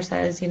developer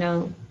says,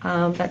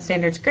 that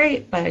standard's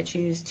great, but I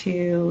choose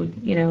to,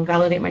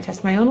 validate my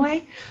test my own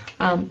way,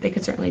 they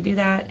could certainly do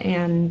that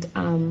and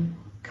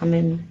come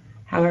in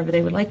however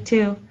they would like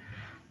to.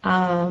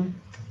 And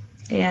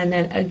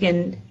then,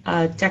 again,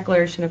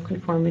 declaration of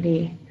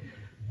conformity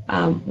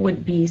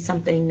would be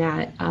something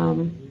that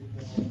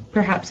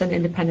perhaps an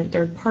independent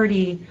third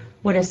party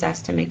would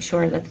assess to make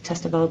sure that the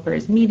test developer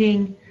is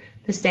meeting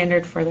the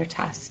standard for their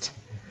test.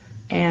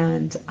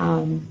 And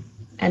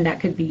that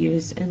could be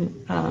used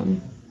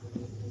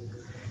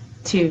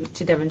to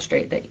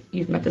demonstrate that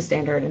you've met the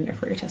standard and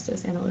therefore your test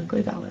is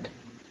analytically valid.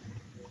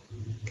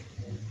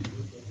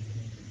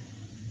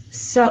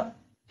 So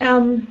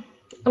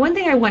one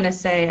thing I want to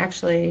say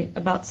actually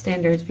about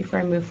standards before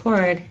I move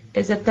forward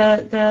is that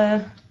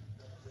the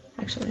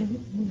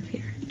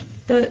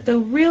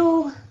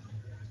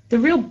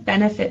real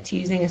benefit to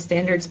using a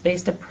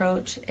standards-based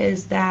approach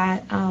is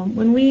that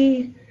when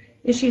we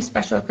issue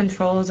special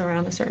controls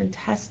around a certain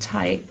test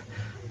type,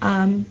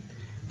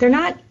 they're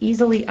not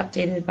easily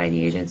updated by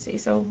the agency.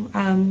 So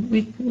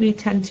we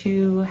tend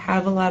to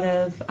have a lot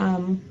of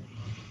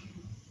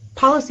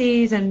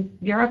policies and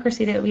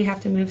bureaucracy that we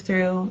have to move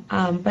through,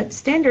 but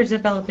standards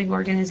developing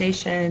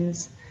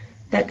organizations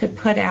that could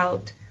put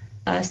out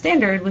a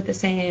standard with the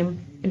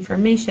same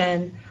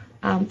information,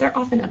 they're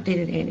often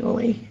updated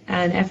annually,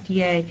 and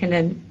FDA can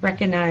then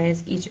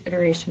recognize each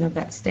iteration of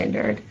that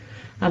standard.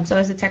 So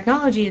as the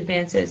technology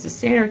advances, the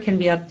standard can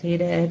be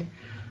updated,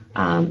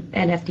 and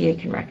FDA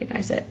can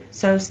recognize it.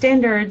 So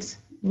standards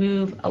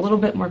move a little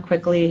bit more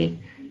quickly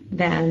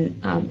than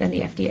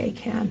the FDA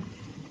can.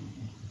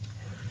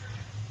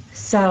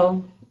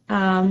 So,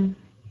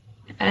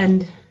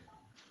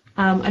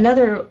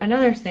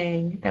 another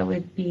thing that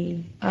would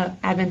be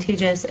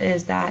advantageous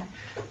is that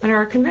under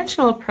our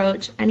conventional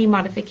approach, any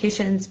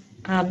modifications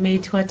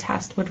made to a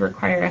test would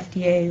require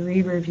FDA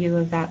re-review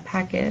of that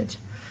package.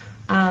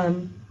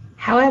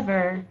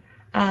 However,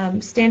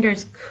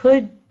 standards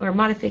or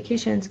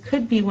modifications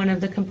could be one of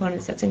the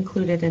components that's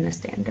included in a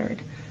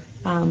standard,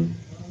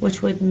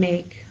 which would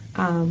make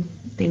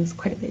things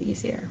quite a bit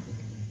easier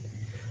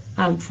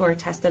for a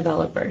test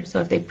developer.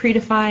 So if they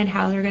predefine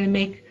how they're going to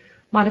make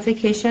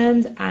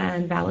modifications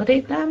and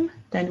validate them,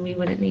 then we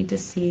wouldn't need to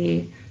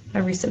see a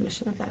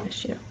resubmission of that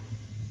issue.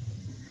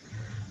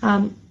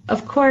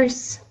 Of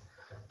course,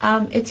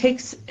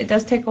 it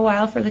does take a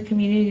while for the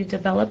community to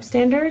develop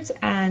standards,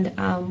 and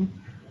I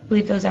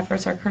believe those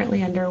efforts are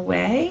currently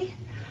underway.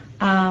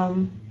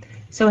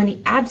 So in the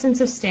absence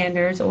of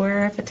standards,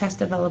 or if a test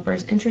developer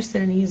is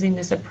interested in using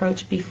this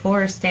approach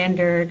before a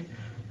standard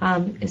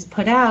is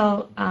put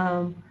out,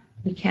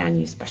 we can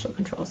use special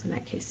controls in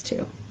that case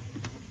too.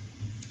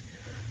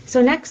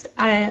 So next,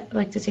 I'd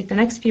like to take the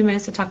next few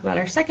minutes to talk about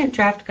our second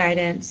draft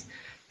guidance,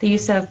 the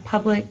use of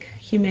public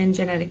human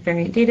genetic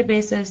variant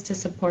databases to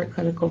support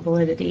clinical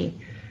validity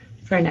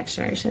for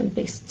next-generation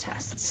based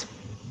tests.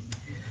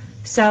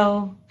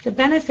 So the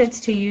benefits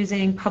to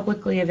using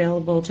publicly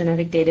available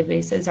genetic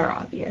databases are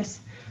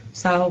obvious.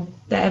 So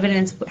the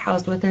evidence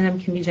housed within them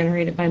can be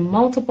generated by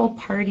multiple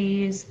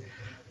parties.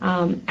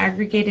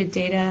 Aggregated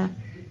data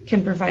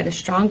can provide a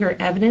stronger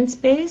evidence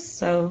base.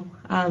 So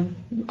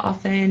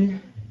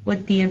often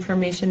with the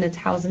information that's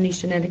housed in these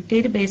genetic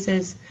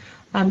databases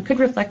could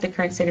reflect the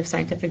current state of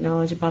scientific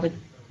knowledge about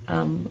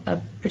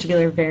a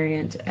particular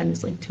variant and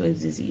is linked to a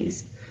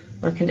disease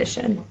or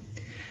condition.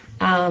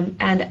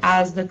 And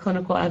as the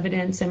clinical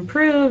evidence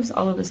improves,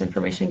 all of this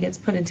information gets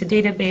put into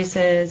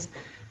databases,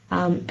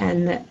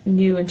 and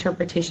new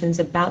interpretations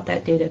about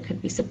that data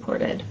could be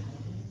supported.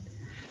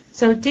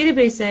 So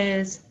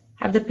databases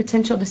have the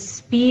potential to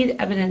speed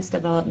evidence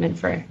development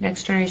for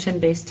next-generation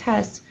based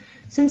tests,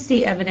 since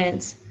the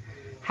evidence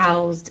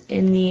housed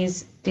in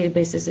these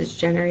databases is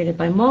generated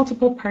by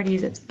multiple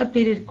parties, it's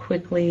updated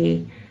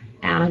quickly,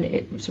 and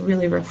it's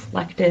really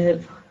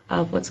reflective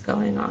of what's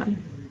going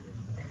on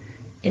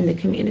in the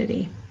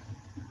community.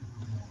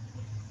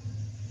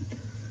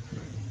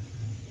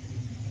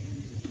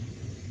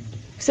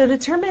 So to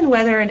determine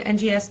whether an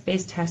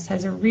NGS-based test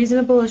has a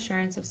reasonable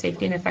assurance of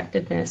safety and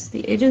effectiveness,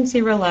 the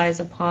agency relies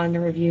upon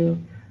the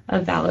review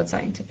of valid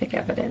scientific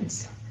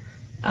evidence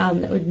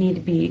that would need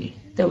to be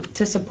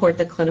to support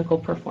the clinical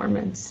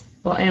performance,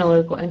 well,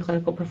 analytical and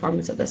clinical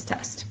performance of this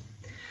test.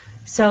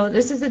 So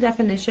this is the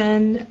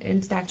definition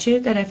in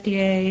statute that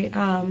FDA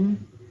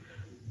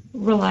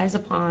relies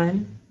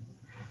upon.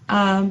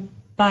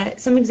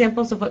 But some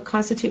examples of what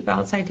constitute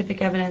valid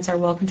scientific evidence are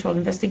well-controlled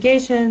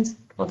investigations,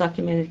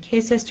 well-documented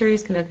case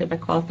histories conducted by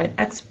qualified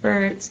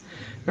experts,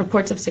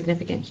 reports of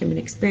significant human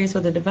experience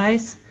with the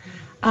device,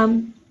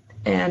 and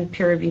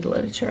peer-reviewed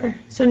literature.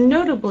 So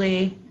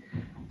notably,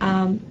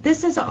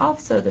 this is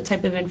also the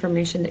type of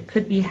information that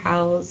could be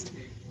housed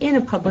in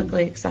a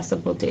publicly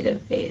accessible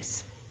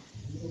database.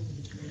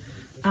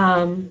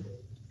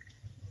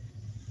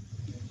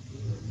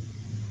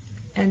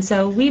 And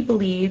so we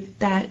believe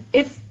that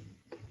if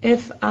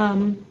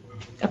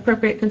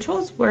appropriate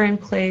controls were in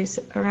place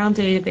around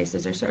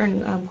databases or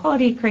certain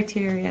quality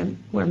criteria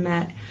were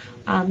met,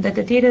 that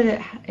the data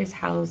that is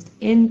housed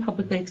in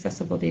publicly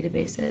accessible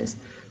databases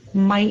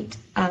might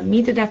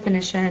meet the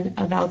definition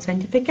of valid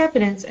scientific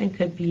evidence and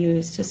could be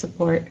used to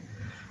support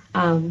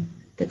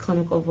the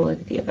clinical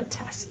validity of a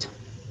test.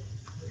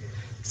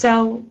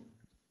 So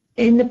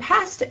in the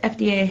past,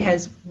 FDA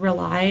has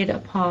relied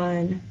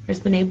upon, has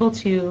been able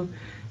to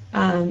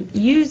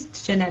use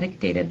genetic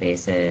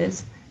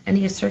databases and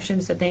the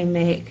assertions that they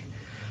make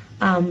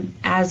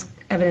as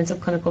evidence of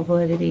clinical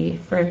validity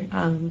for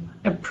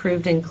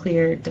approved and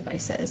cleared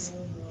devices.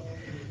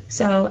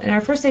 So in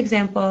our first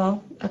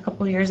example, a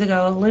couple years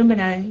ago,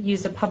 Illumina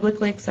used a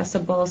publicly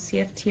accessible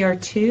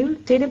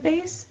CFTR2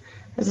 database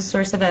as a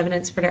source of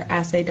evidence for their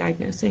assay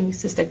diagnosing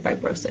cystic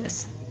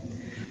fibrosis.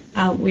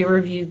 We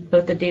reviewed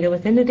both the data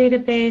within the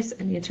database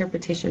and the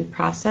interpretation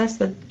process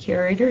that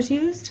curators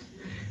used.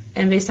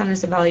 And based on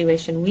this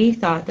evaluation, we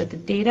thought that the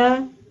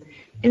data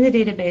in the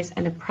database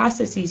and the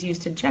processes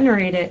used to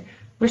generate it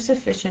were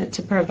sufficient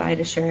to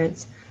provide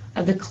assurance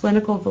of the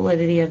clinical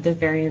validity of the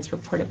variants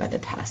reported by the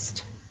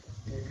test.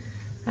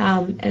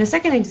 In a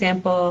second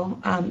example,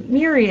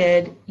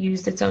 Myriad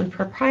used its own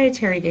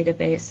proprietary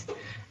database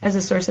as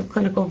a source of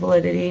clinical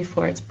validity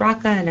for its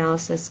BRCA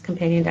analysis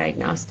companion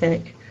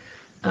diagnostic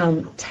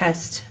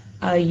test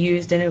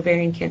used in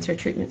ovarian cancer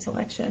treatment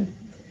selection.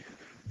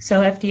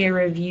 So FDA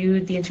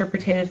reviewed the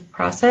interpretive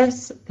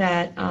process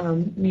that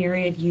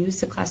Myriad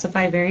used to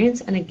classify variants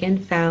and again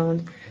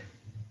found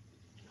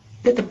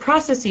that the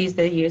processes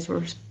they used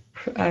were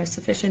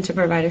sufficient to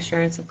provide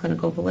assurance of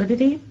clinical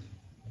validity.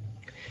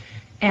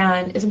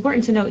 And it's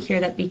important to note here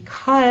that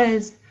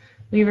because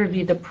we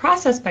reviewed the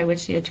process by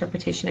which the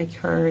interpretation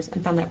occurs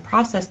and found that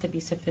process to be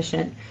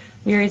sufficient,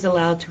 Myriad is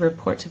allowed to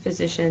report to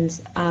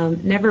physicians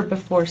never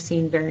before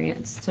seen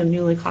variants, so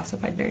newly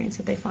classified variants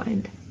that they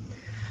find.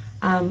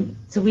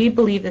 So we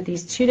believe that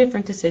these two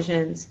different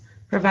decisions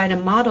provide a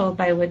model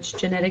by which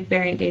genetic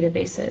variant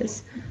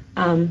databases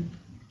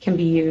can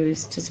be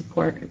used to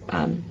support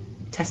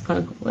test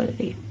clinical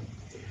validity.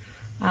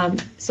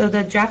 So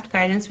the draft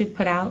guidance we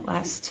put out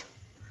last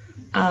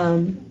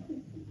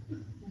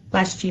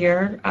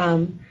year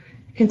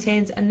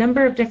contains a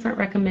number of different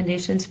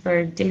recommendations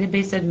for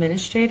database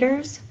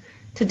administrators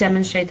to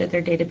demonstrate that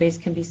their database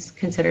can be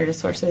considered a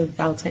source of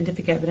valid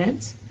scientific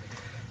evidence.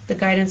 The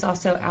guidance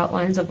also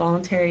outlines a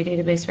voluntary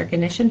database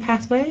recognition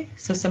pathway,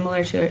 so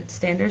similar to its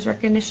standards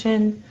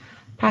recognition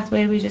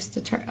pathway we just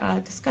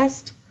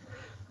discussed.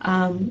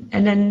 And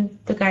then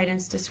the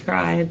guidance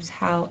describes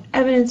how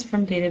evidence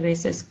from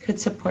databases could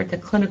support the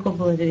clinical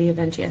validity of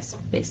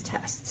NGS-based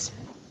tests.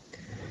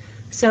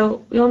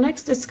 So we'll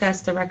next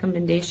discuss the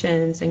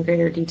recommendations in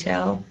greater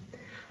detail,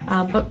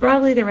 but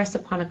broadly they rest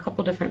upon a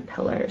couple different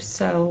pillars.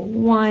 So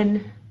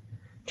one,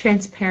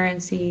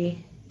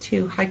 transparency;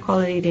 two, high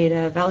quality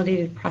data,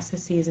 validated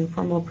processes and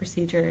formal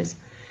procedures,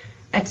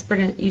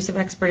 use of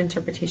expert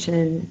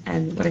interpretation,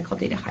 and what I call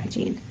data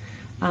hygiene.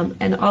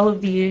 And all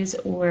of these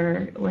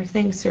were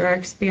things through our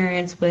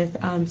experience with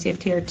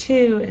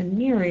CFTR2 and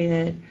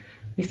Myriad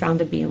we found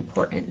to be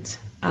important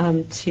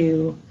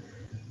to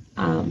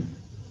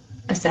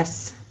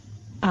assess,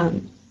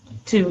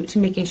 to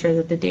making sure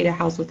that the data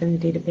housed within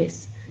the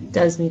database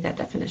does meet that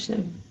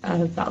definition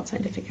of valid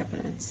scientific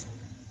evidence.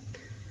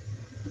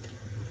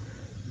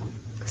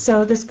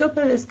 So the scope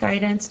of this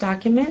guidance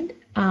document,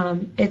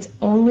 it's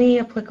only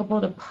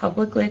applicable to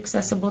publicly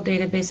accessible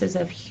databases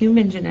of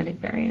human genetic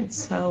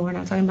variants. So we're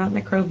not talking about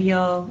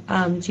microbial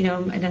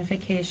genome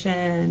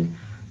identification.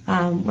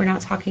 We're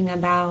not talking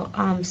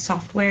about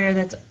software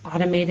that's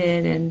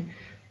automated and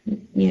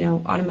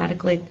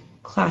automatically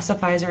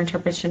classifies or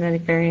interprets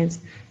genetic variants.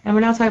 And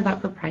we're not talking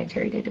about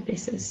proprietary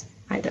databases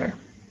either.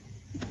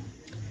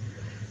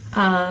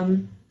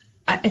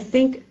 I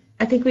think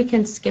we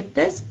can skip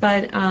this,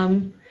 but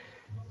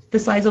the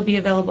slides will be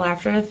available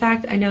after the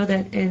fact. I know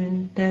that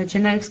in the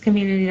genetics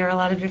community, there are a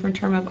lot of different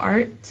terms of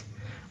art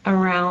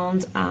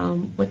around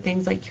what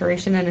things like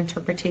curation and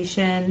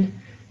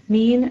interpretation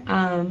mean.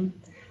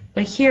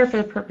 But here, for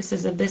the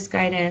purposes of this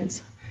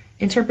guidance,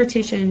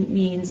 Interpretation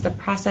means the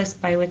process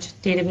by which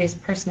database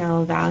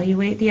personnel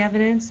evaluate the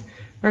evidence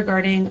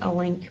regarding a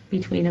link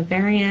between a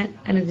variant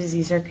and a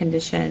disease or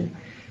condition,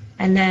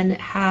 and then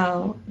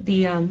how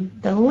the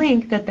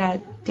link that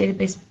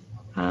database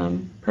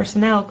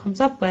personnel comes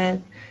up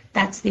with,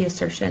 that's the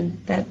assertion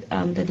that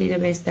the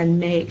database then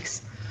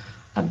makes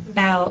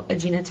about a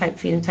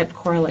genotype-phenotype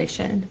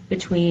correlation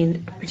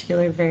between a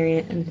particular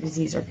variant and a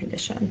disease or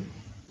condition.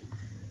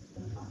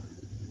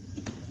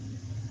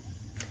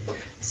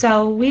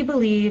 So we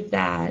believe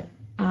that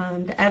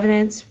the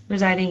evidence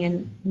residing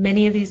in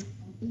many of these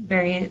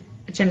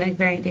genetic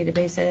variant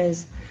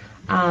databases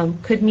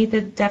could meet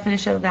the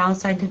definition of valid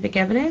scientific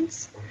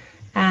evidence,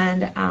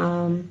 and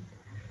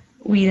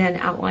we then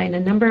outline a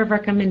number of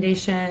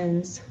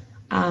recommendations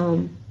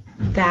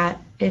that,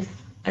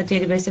 if a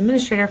database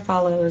administrator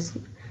follows,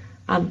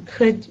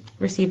 could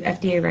receive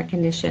FDA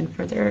recognition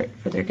for their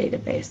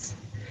database.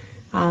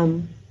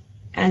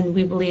 And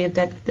we believe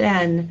that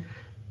then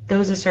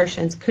those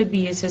assertions could be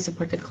used to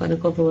support the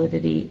clinical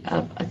validity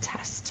of a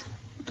test.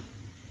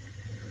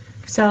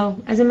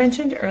 So, as I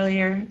mentioned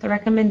earlier, the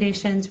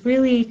recommendations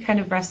really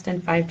kind of rest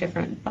in 5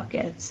 different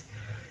buckets.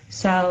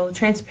 So,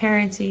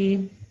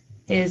 transparency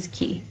is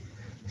key.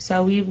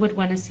 So we would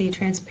want to see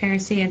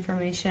transparency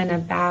information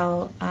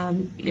about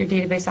your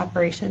database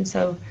operation.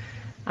 So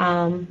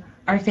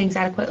are things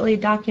adequately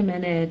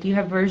documented? Do you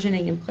have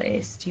versioning in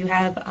place? Do you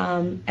have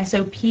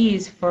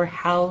SOPs for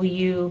how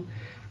you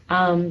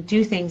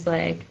do things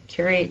like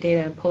curate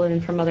data and pull it in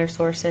from other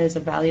sources,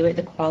 evaluate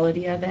the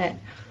quality of it,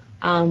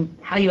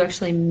 how you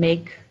actually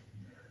make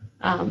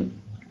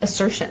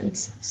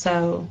assertions?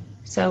 So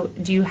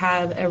do you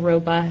have a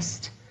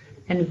robust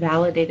and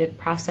validated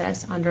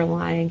process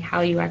underlying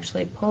how you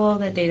actually pull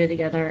the data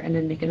together and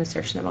then make an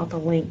assertion about the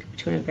link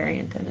between a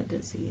variant and a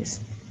disease?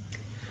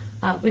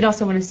 We'd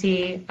also want to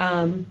see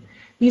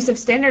use of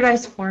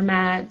standardized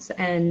formats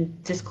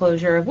and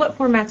disclosure of what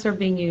formats are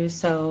being used,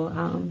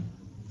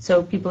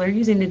 so people are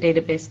using the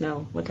database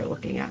know what they're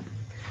looking at.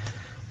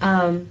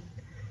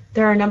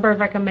 There are a number of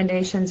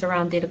recommendations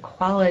around data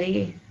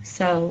quality.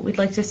 So we'd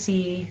like to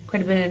see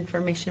quite a bit of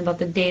information about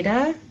the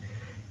data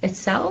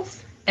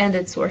itself and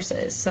its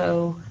sources.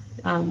 So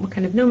what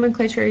kind of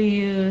nomenclature you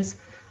use.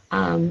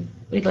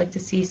 We'd like to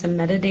see some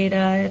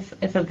metadata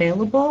if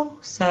available.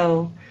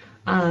 So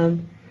the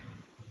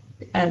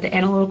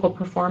analytical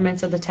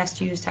performance of the test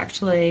used to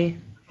actually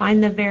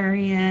find the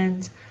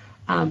variant.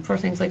 For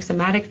things like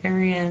somatic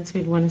variants,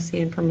 we'd want to see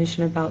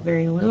information about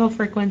variant allele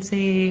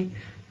frequency,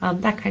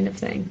 that kind of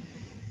thing.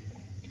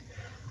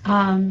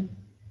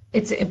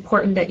 It's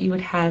important that you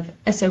would have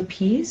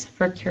SOPs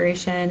for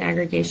curation,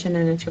 aggregation,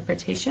 and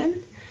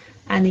interpretation,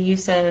 and the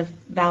use of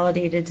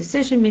validated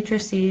decision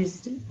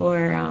matrices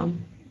or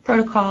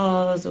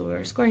protocols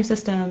or scoring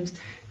systems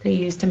that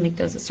you use to make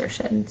those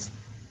assertions.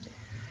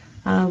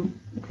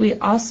 We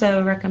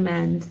also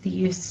recommend the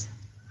use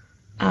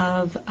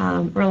of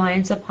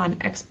reliance upon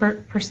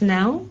expert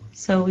personnel.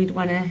 So we'd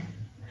want to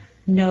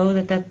know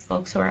that the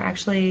folks who are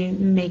actually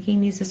making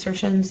these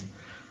assertions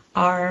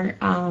are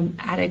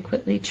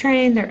adequately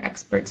trained, they're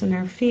experts in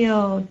their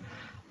field,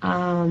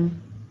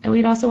 and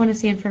we'd also want to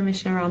see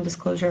information around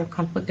disclosure of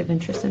conflict of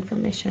interest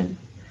information.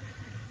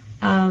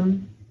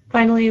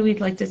 Finally,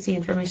 we'd like to see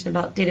information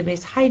about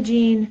database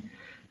hygiene.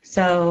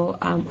 So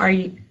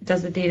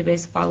does the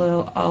database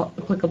follow all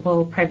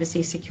applicable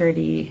privacy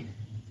security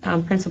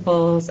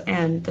principles,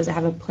 and does it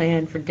have a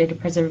plan for data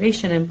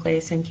preservation in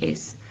place in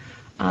case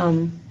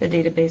the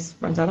database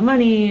runs out of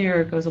money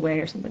or goes away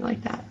or something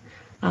like that?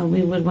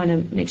 We would want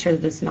to make sure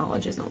that this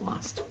knowledge isn't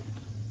lost.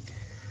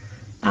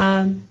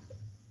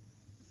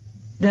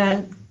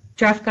 The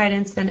draft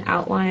guidance then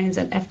outlines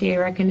an FDA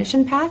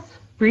recognition path.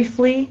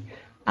 Briefly,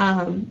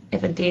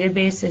 if a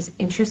database is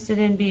interested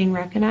in being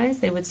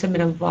recognized, they would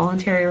submit a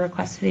voluntary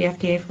request to the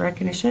FDA for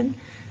recognition.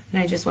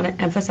 And I just want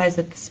to emphasize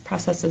that this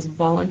process is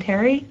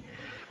voluntary.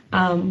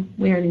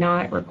 We are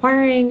not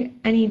requiring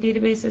any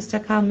databases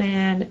to come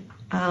in,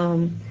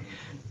 and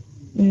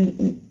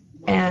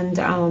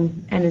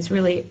it's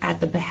really at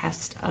the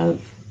behest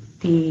of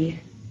the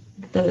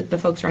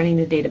folks running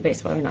the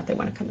database whether or not they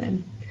want to come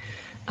in.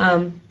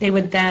 They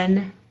would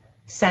then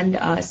send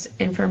us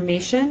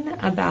information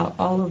about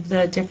all of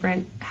the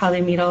different, how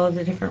they meet all of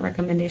the different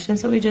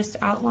recommendations that we just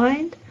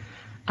outlined.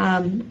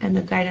 And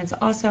the guidance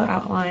also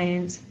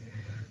outlines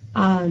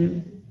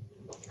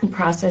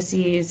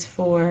processes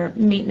for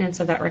maintenance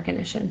of that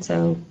recognition.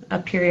 So a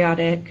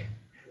periodic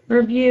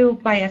review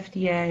by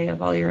FDA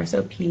of all your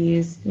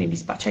SOPs, maybe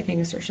spot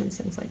checking assertions,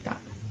 things like that.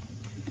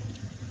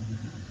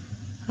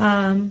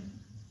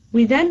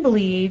 We then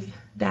believe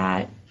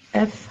that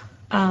if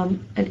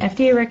an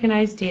FDA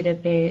recognized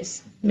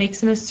database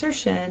makes an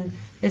assertion,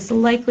 it's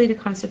likely to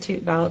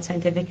constitute valid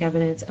scientific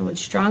evidence and would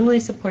strongly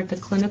support the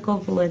clinical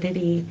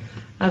validity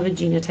of a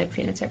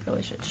genotype-phenotype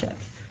relationship.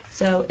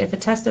 So if a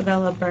test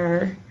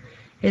developer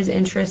is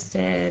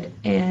interested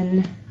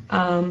in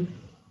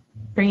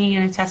bringing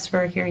in a test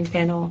for a hearing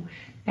panel,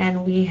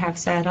 and we have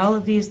said all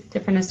of these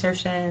different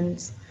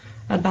assertions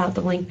about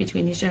the link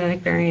between these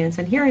genetic variants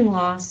and hearing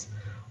loss,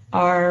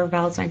 are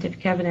valid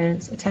scientific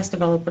evidence, a test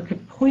developer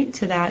could point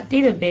to that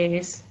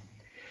database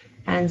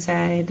and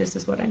say, this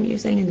is what I'm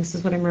using and this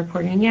is what I'm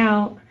reporting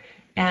out.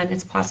 And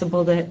it's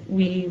possible that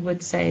we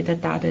would say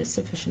that that is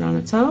sufficient on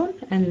its own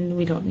and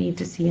we don't need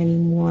to see any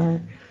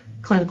more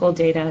clinical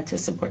data to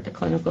support the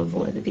clinical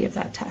validity of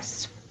that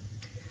test.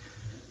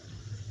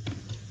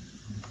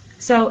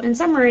 So in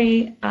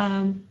summary,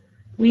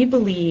 we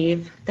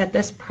believe that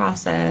this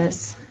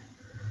process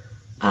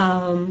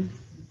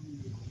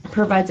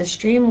provides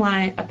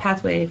a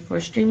pathway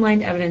for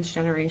streamlined evidence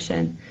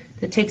generation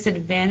that takes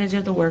advantage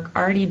of the work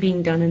already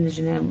being done in the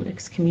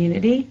genomics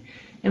community.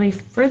 And we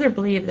further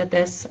believe that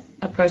this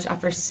approach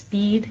offers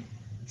speed,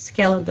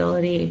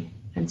 scalability,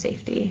 and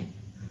safety.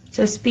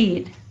 So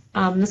speed,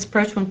 this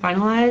approach when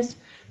finalized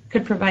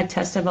could provide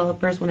test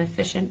developers with an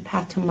efficient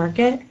path to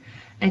market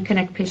and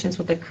connect patients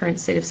with the current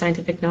state of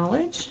scientific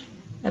knowledge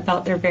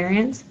about their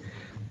variants.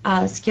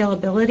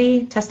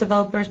 Scalability, test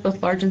developers,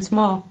 both large and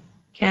small,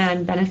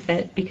 can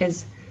benefit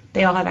because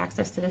they all have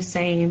access to the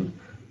same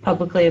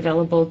publicly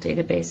available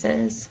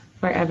databases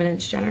for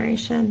evidence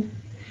generation.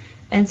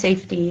 And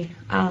safety,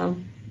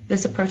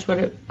 this approach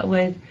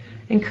would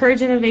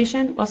encourage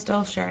innovation while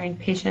still assuring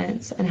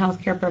patients and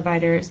healthcare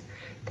providers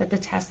that the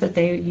tests that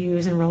they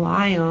use and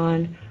rely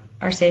on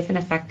are safe and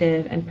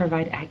effective and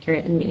provide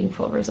accurate and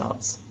meaningful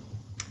results.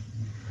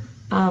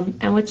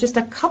 And with just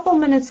a couple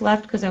minutes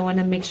left, because I want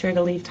to make sure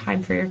to leave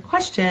time for your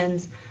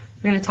questions,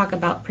 we're going to talk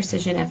about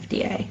Precision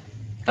FDA.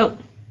 Oh,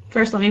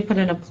 first let me put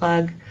in a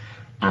plug.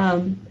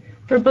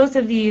 For both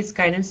of these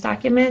guidance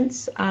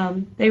documents,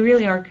 they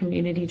really are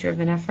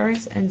community-driven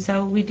efforts, and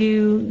so we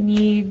do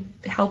need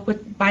help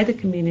by the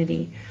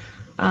community.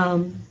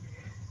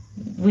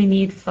 We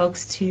need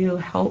folks to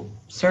help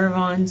serve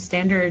on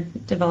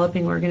standard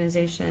developing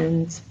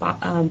organizations,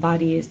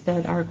 bodies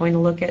that are going to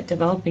look at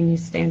developing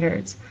these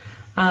standards.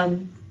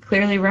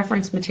 Clearly,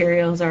 reference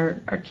materials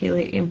are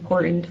key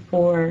important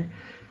for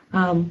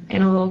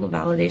analytical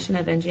validation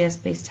of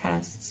NGS-based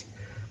tests.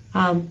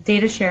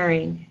 Data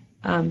sharing,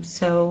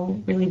 so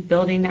really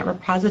building that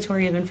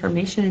repository of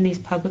information in these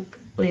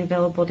publicly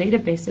available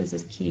databases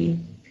is key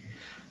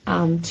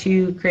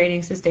to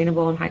creating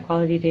sustainable and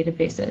high-quality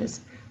databases.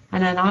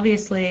 And then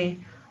obviously,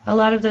 a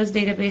lot of those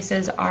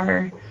databases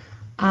are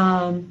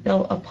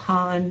built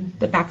upon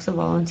the backs of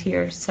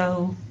volunteers,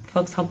 so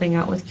folks helping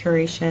out with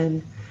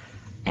curation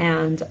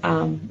and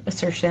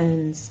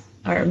assertions,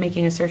 or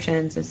making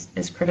assertions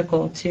is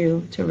critical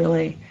to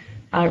really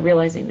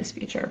realizing this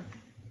future.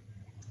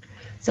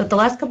 So the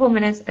last couple of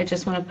minutes, I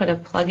just want to put a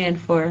plug in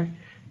for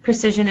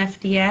Precision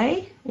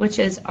FDA, which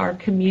is our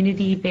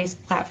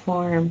community-based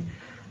platform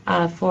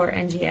for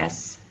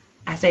NGS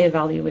assay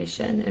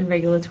evaluation and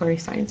regulatory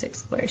science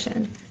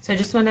exploration. So I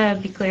just want to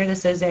be clear,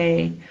 this is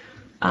a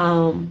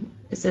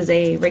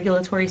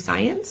regulatory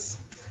science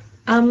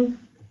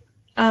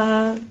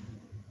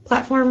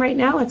platform right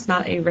now. It's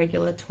not a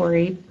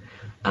regulatory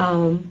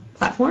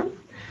platform.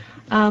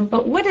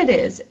 But what it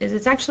is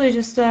it's actually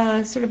just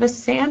a sort of a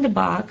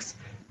sandbox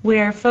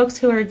where folks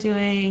who are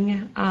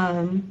doing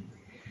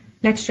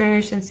next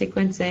generation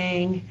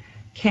sequencing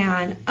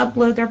can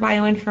upload their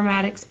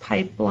bioinformatics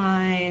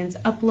pipelines,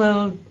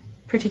 upload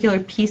particular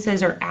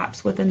pieces or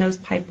apps within those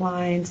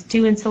pipelines,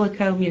 do in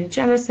silico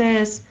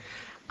mutagenesis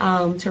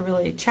to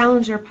really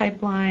challenge their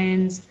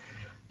pipelines.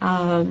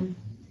 And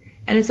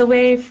it's a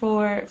way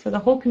for the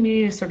whole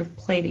community to sort of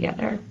play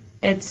together.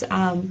 It's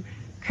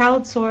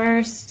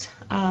crowdsourced,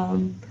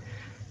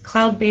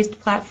 cloud-based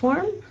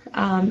platform.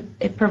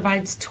 It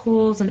provides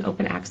tools and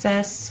open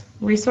access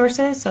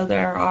resources. So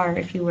there are,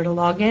 if you were to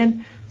log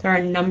in, there are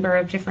a number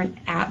of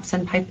different apps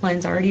and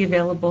pipelines already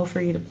available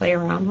for you to play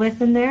around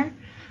with in there.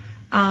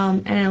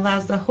 And it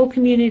allows the whole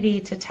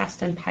community to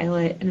test and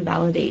pilot and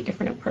validate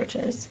different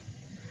approaches.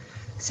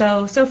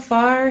 So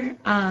far,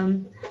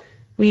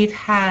 we've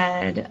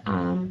had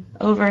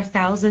over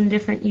 1,000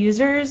 different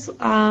users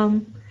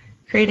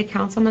create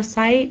accounts on the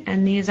site,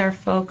 and these are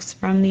folks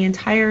from the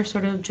entire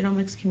sort of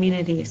genomics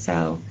community.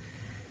 So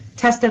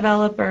test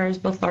developers,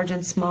 both large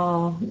and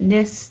small,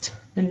 NIST,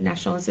 the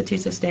National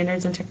Institutes of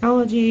Standards and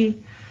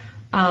Technology,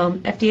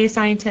 FDA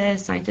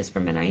scientists, scientists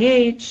from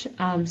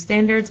NIH,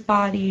 standards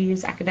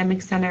bodies,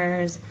 academic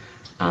centers,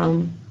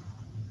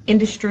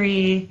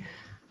 industry,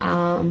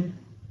 and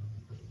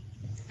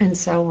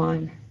so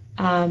on.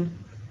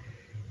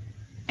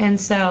 And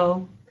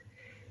so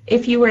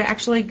if you were to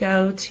actually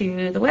go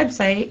to the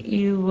website,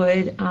 you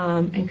would,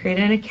 and create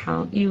an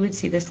account, you would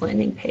see this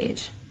landing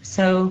page.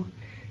 So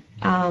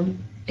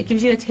it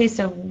gives you a taste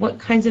of what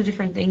kinds of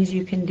different things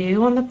you can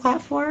do on the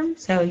platform.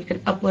 So you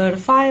could upload a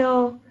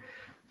file,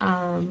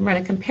 run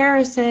a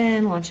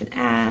comparison, launch an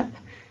app,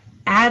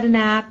 add an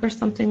app or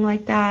something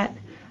like that.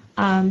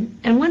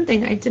 And one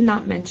thing I did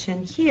not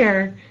mention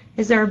here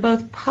is there are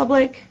both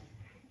public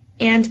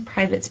and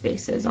private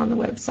spaces on the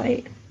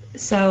website.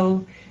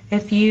 So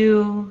if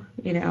you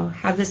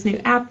have this new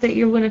app that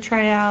you want to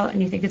try out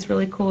and you think it's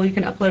really cool, you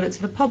can upload it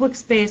to the public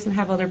space and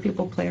have other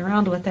people play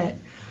around with it.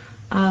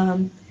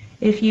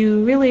 If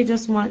you really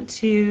just want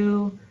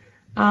to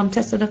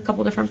tested a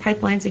couple different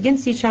pipelines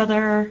against each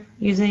other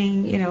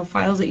using,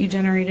 files that you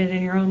generated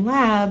in your own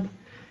lab,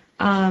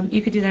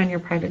 you could do that in your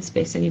private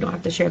space and you don't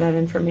have to share that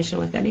information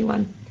with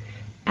anyone.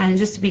 And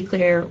just to be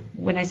clear,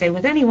 when I say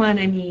with anyone,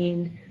 I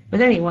mean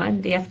with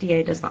anyone. The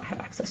FDA does not have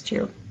access to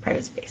your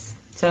private space.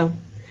 So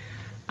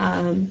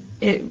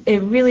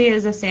it really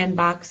is a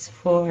sandbox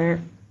for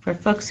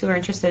folks who are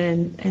interested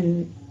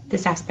in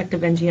this aspect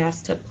of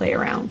NGS to play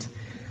around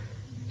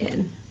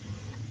in.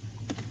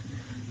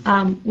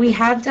 We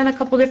have done a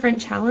couple different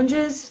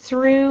challenges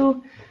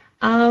through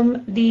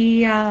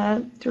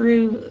the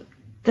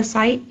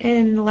site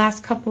in the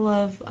last couple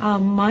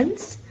of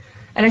months.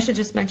 And I should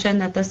just mention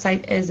that the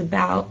site is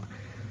about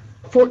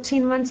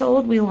 14 months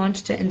old. We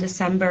launched it in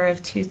December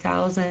of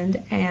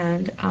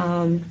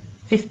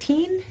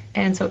 2015,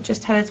 and so it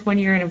just had its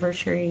 1-year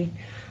anniversary.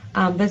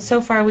 But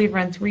so far we've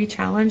run 3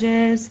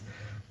 challenges,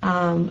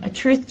 a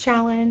truth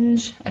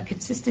challenge, a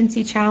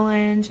consistency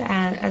challenge,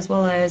 as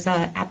well as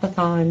an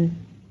apathon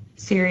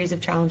series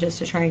of challenges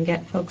to try and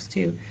get folks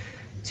to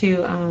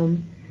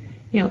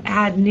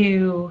add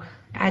new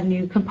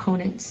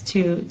components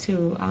to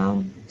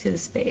the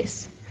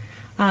space.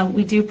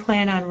 We do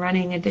plan on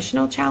running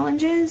additional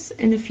challenges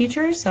in the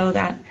future, so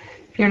that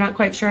if you're not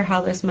quite sure how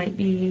this might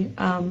be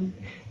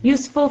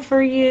useful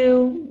for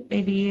you,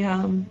 maybe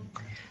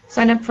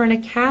sign up for an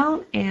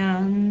account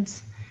and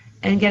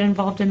get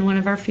involved in one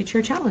of our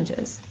future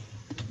challenges.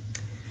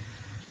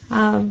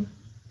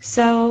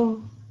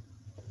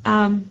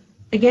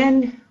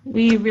 Again,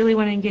 we really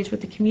want to engage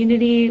with the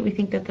community. We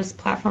think that this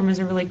platform is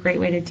a really great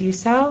way to do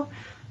so.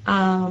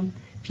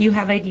 If you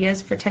have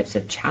ideas for types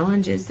of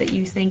challenges that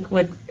you think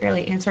would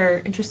really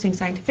answer interesting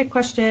scientific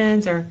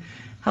questions or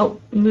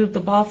help move the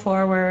ball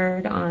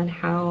forward on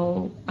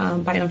how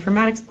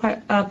bioinformatics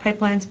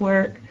pipelines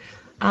work,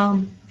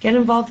 get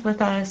involved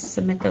with us,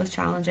 submit those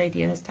challenge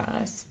ideas to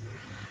us.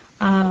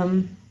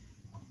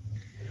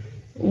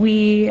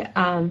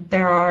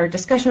 There are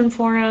discussion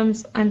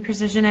forums on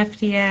Precision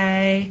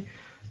FDA,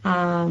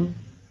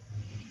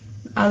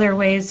 other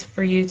ways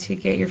for you to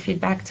get your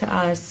feedback to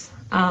us.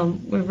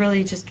 We're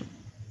really just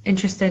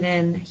interested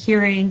in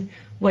hearing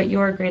what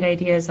your great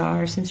ideas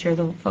are, since you're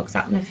the folks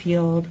out in the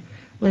field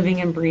living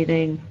and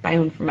breathing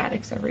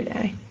bioinformatics every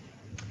day.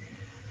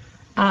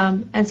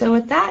 And so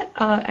with that,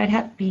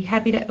 I'd be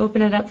happy to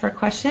open it up for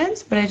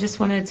questions, but I just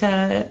wanted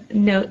to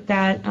note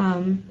that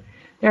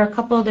there are a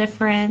couple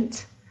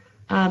different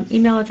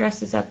email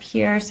addresses up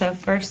here. So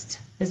first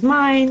is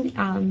mine.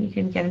 You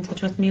can get in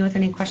touch with me with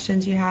any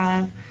questions you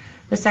have.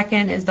 The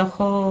second is the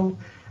whole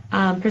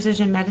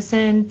precision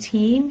medicine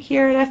team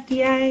here at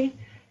FDA.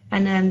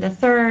 And then the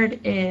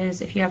third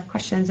is if you have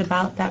questions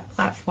about that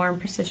platform,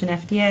 Precision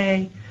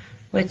FDA,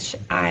 which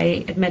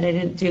I admit I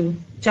didn't do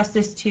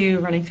justice to,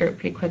 running through it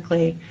pretty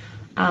quickly,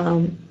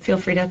 feel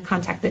free to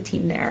contact the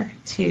team there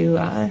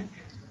to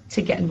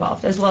get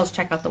involved, as well as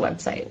check out the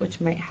website,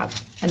 which might have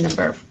a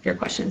number of your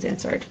questions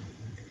answered.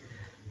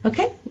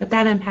 Okay, with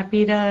that, I'm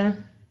happy to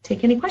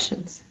take any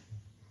questions.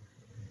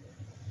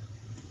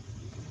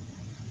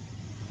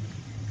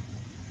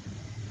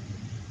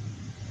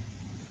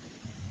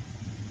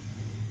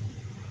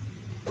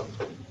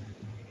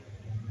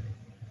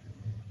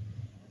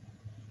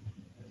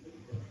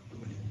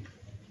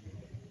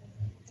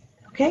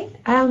 Okay,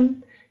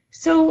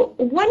 so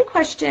one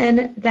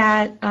question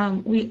that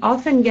we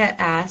often get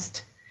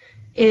asked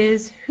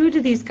is, who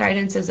do these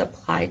guidances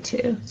apply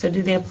to? So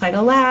do they apply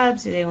to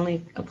labs? Do they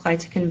only apply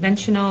to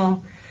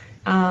conventional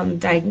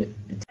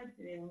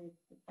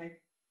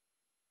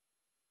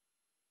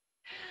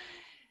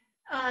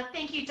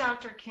Thank you,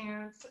 Dr.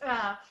 Koontz,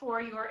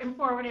 for your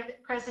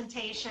informative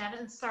presentation,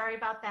 and sorry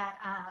about that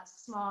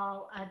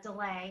small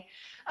delay.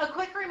 A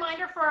quick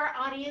reminder for our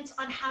audience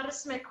on how to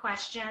submit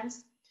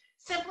questions.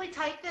 Simply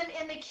type them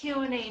in the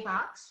Q&A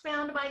box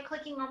found by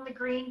clicking on the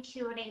green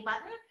Q&A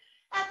button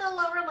at the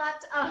lower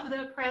left of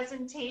the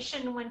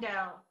presentation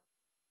window.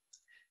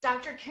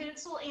 Dr.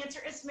 Koontz will answer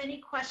as many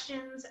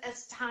questions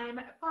as time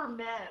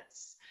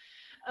permits.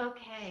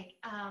 Okay,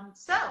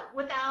 so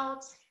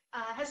without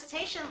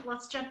hesitation,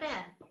 let's jump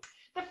in.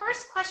 The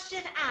first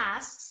question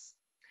asks,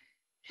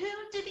 who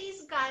do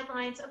these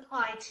guidelines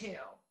apply to?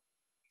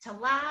 To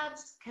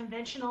labs,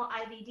 conventional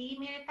IVD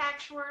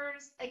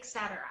manufacturers,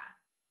 etc.?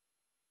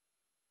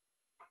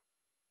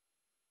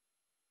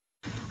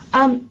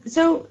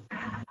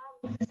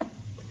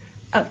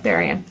 There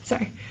I am,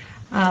 sorry.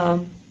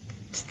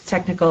 Just a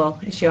technical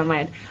issue on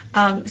my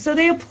end. So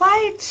they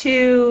apply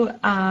to,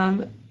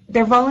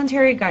 they're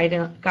voluntary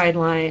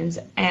guidelines,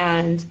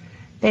 and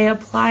they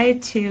apply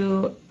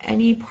to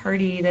any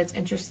party that's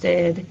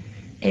interested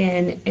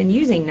in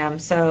using them.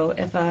 So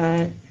if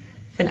an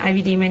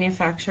IVD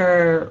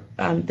manufacturer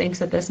thinks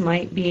that this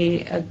might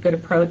be a good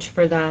approach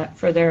for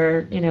their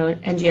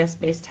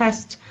NGS-based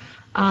test,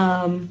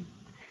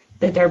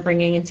 that they're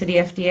bringing into the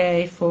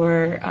FDA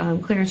for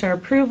clearance or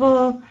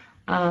approval,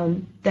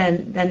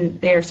 then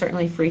they are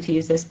certainly free to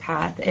use this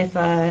path. If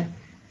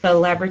the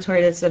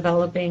laboratory that's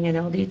developing an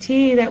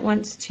LDT that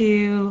wants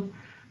to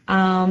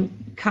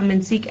come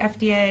and seek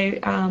FDA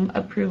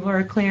approval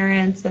or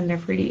clearance, then they're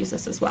free to use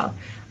this as well.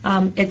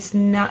 It's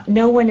not,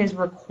 no one is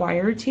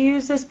required to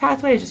use this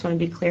pathway. I just want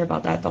to be clear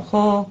about that.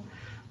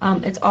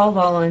 It's all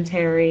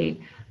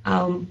voluntary.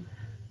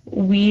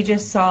 We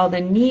just saw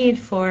the need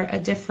for a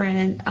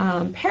different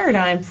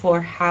paradigm for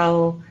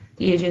how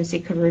the agency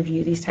could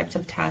review these types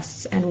of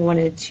tests and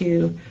wanted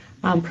to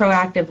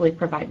proactively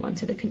provide one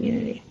to the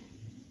community.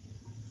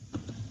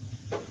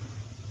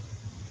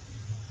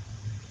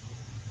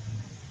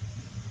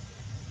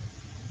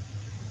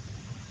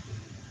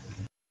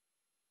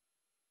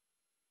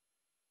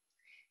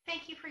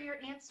 Thank you for your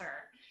answer.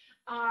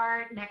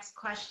 Our next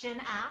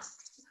question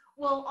asks,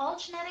 will all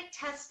genetic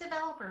test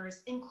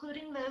developers,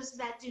 including those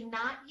that do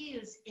not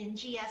use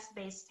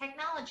NGS-based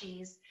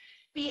technologies,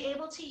 be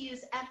able to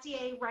use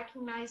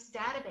FDA-recognized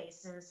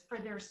databases for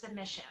their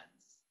submissions?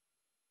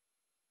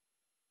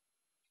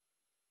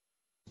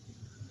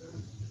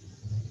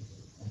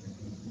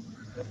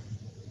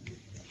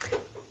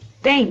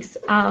 Thanks.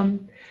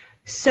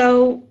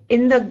 So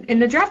in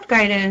the draft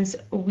guidance,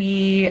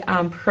 we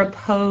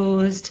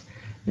proposed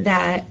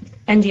that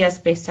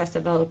NGS-based test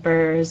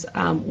developers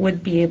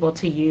would be able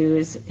to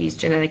use these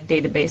genetic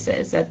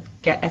databases that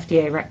get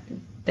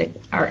that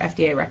are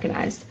FDA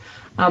recognized.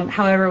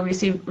 However, we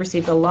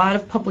received a lot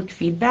of public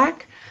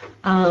feedback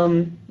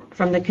from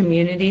the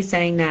community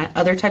saying that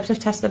other types of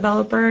test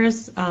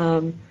developers,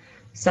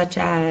 such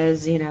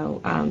as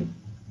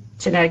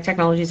genetic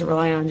technologies that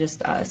rely on just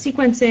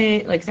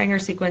sequencing, like Sanger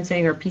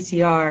sequencing or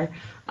PCR,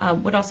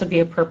 would also be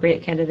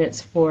appropriate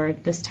candidates for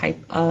this type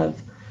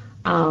of,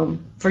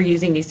 for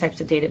using these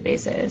types of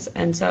databases.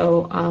 And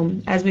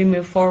so as we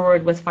move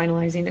forward with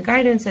finalizing the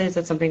guidances,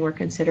 that's something we're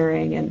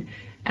considering,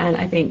 and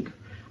I think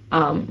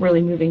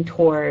really moving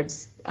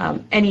towards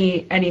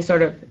any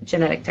sort of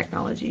genetic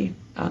technology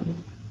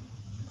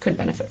could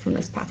benefit from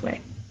this pathway.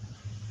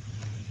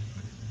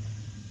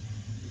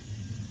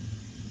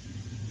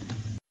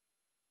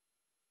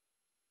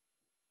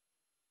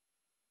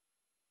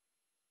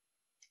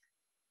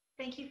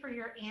 Thank you for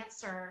your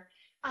answer.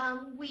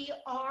 We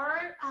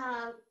are,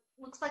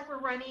 looks like we're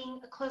running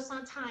close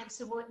on time,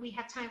 so we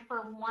have time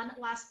for one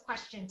last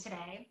question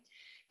today.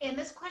 And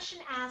this question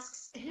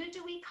asks, who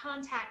do we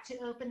contact to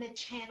open the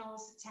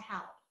channels to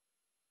help?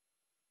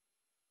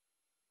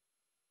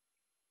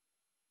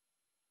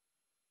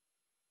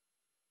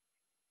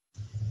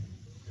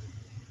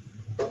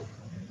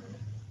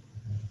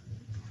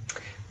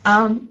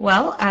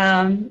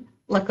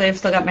 Luckily I've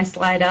still got my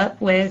slide up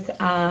with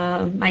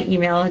my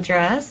email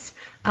address.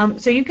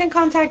 So you can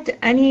contact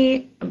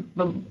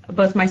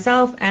both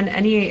myself and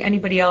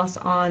anybody else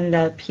on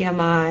the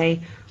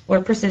PMI or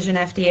Precision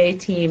FDA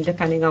team,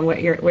 depending on where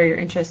your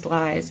interest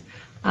lies.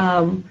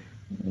 As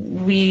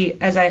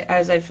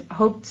I've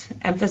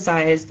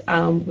emphasized,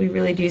 we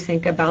really do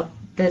think about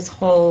this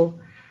whole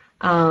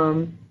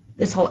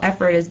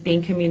effort as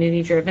being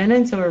community driven,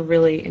 and so we're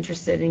really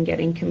interested in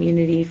getting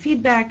community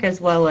feedback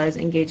as well as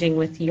engaging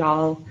with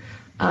y'all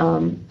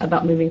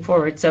about moving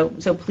forward. So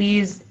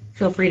please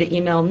feel free to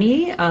email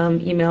me,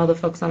 email the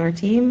folks on our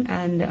team,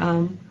 and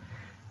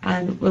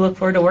we look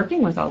forward to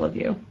working with all of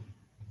you.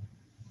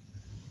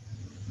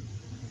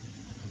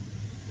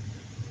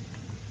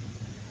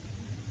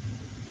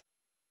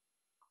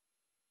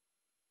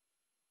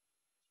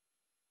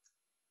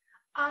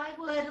 I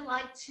would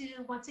like to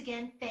once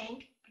again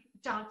thank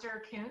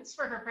Dr. Koontz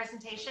for her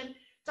presentation.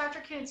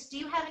 Dr. Koontz, do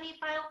you have any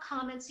final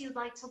comments you'd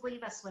like to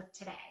leave us with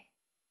today?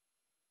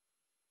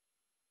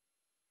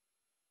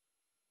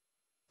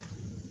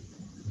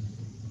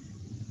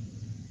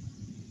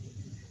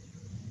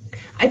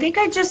 I think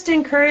I just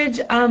encourage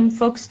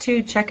folks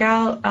to check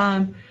out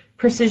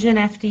Precision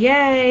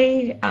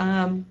FDA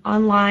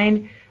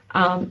online.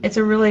 It's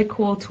a really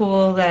cool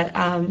tool that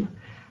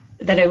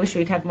I wish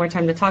we'd had more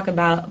time to talk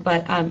about,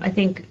 but I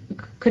think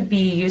could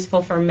be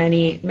useful for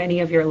many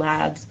of your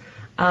labs.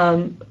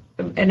 And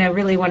I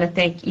really want to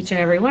thank each and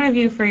every one of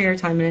you for your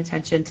time and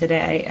attention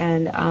today.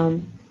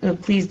 And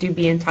please do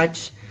be in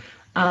touch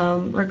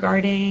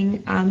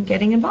regarding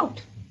getting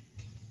involved.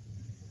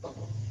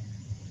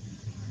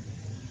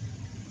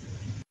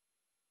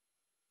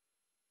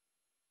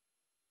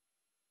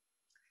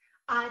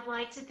 I'd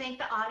like to thank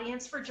the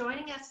audience for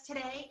joining us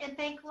today and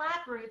thank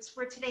LabRoots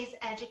for today's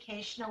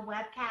educational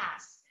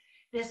webcast.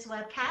 This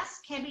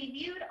webcast can be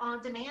viewed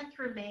on demand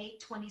through May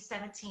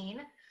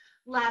 2017.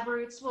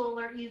 LabRoots will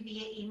alert you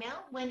via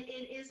email when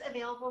it is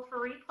available for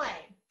replay.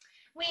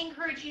 We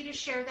encourage you to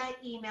share that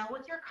email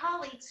with your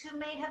colleagues who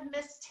may have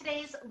missed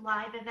today's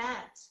live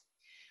event.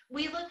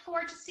 We look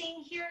forward to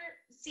seeing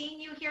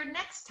you here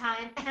next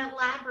time at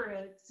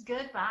LabRoots.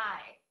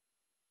 Goodbye.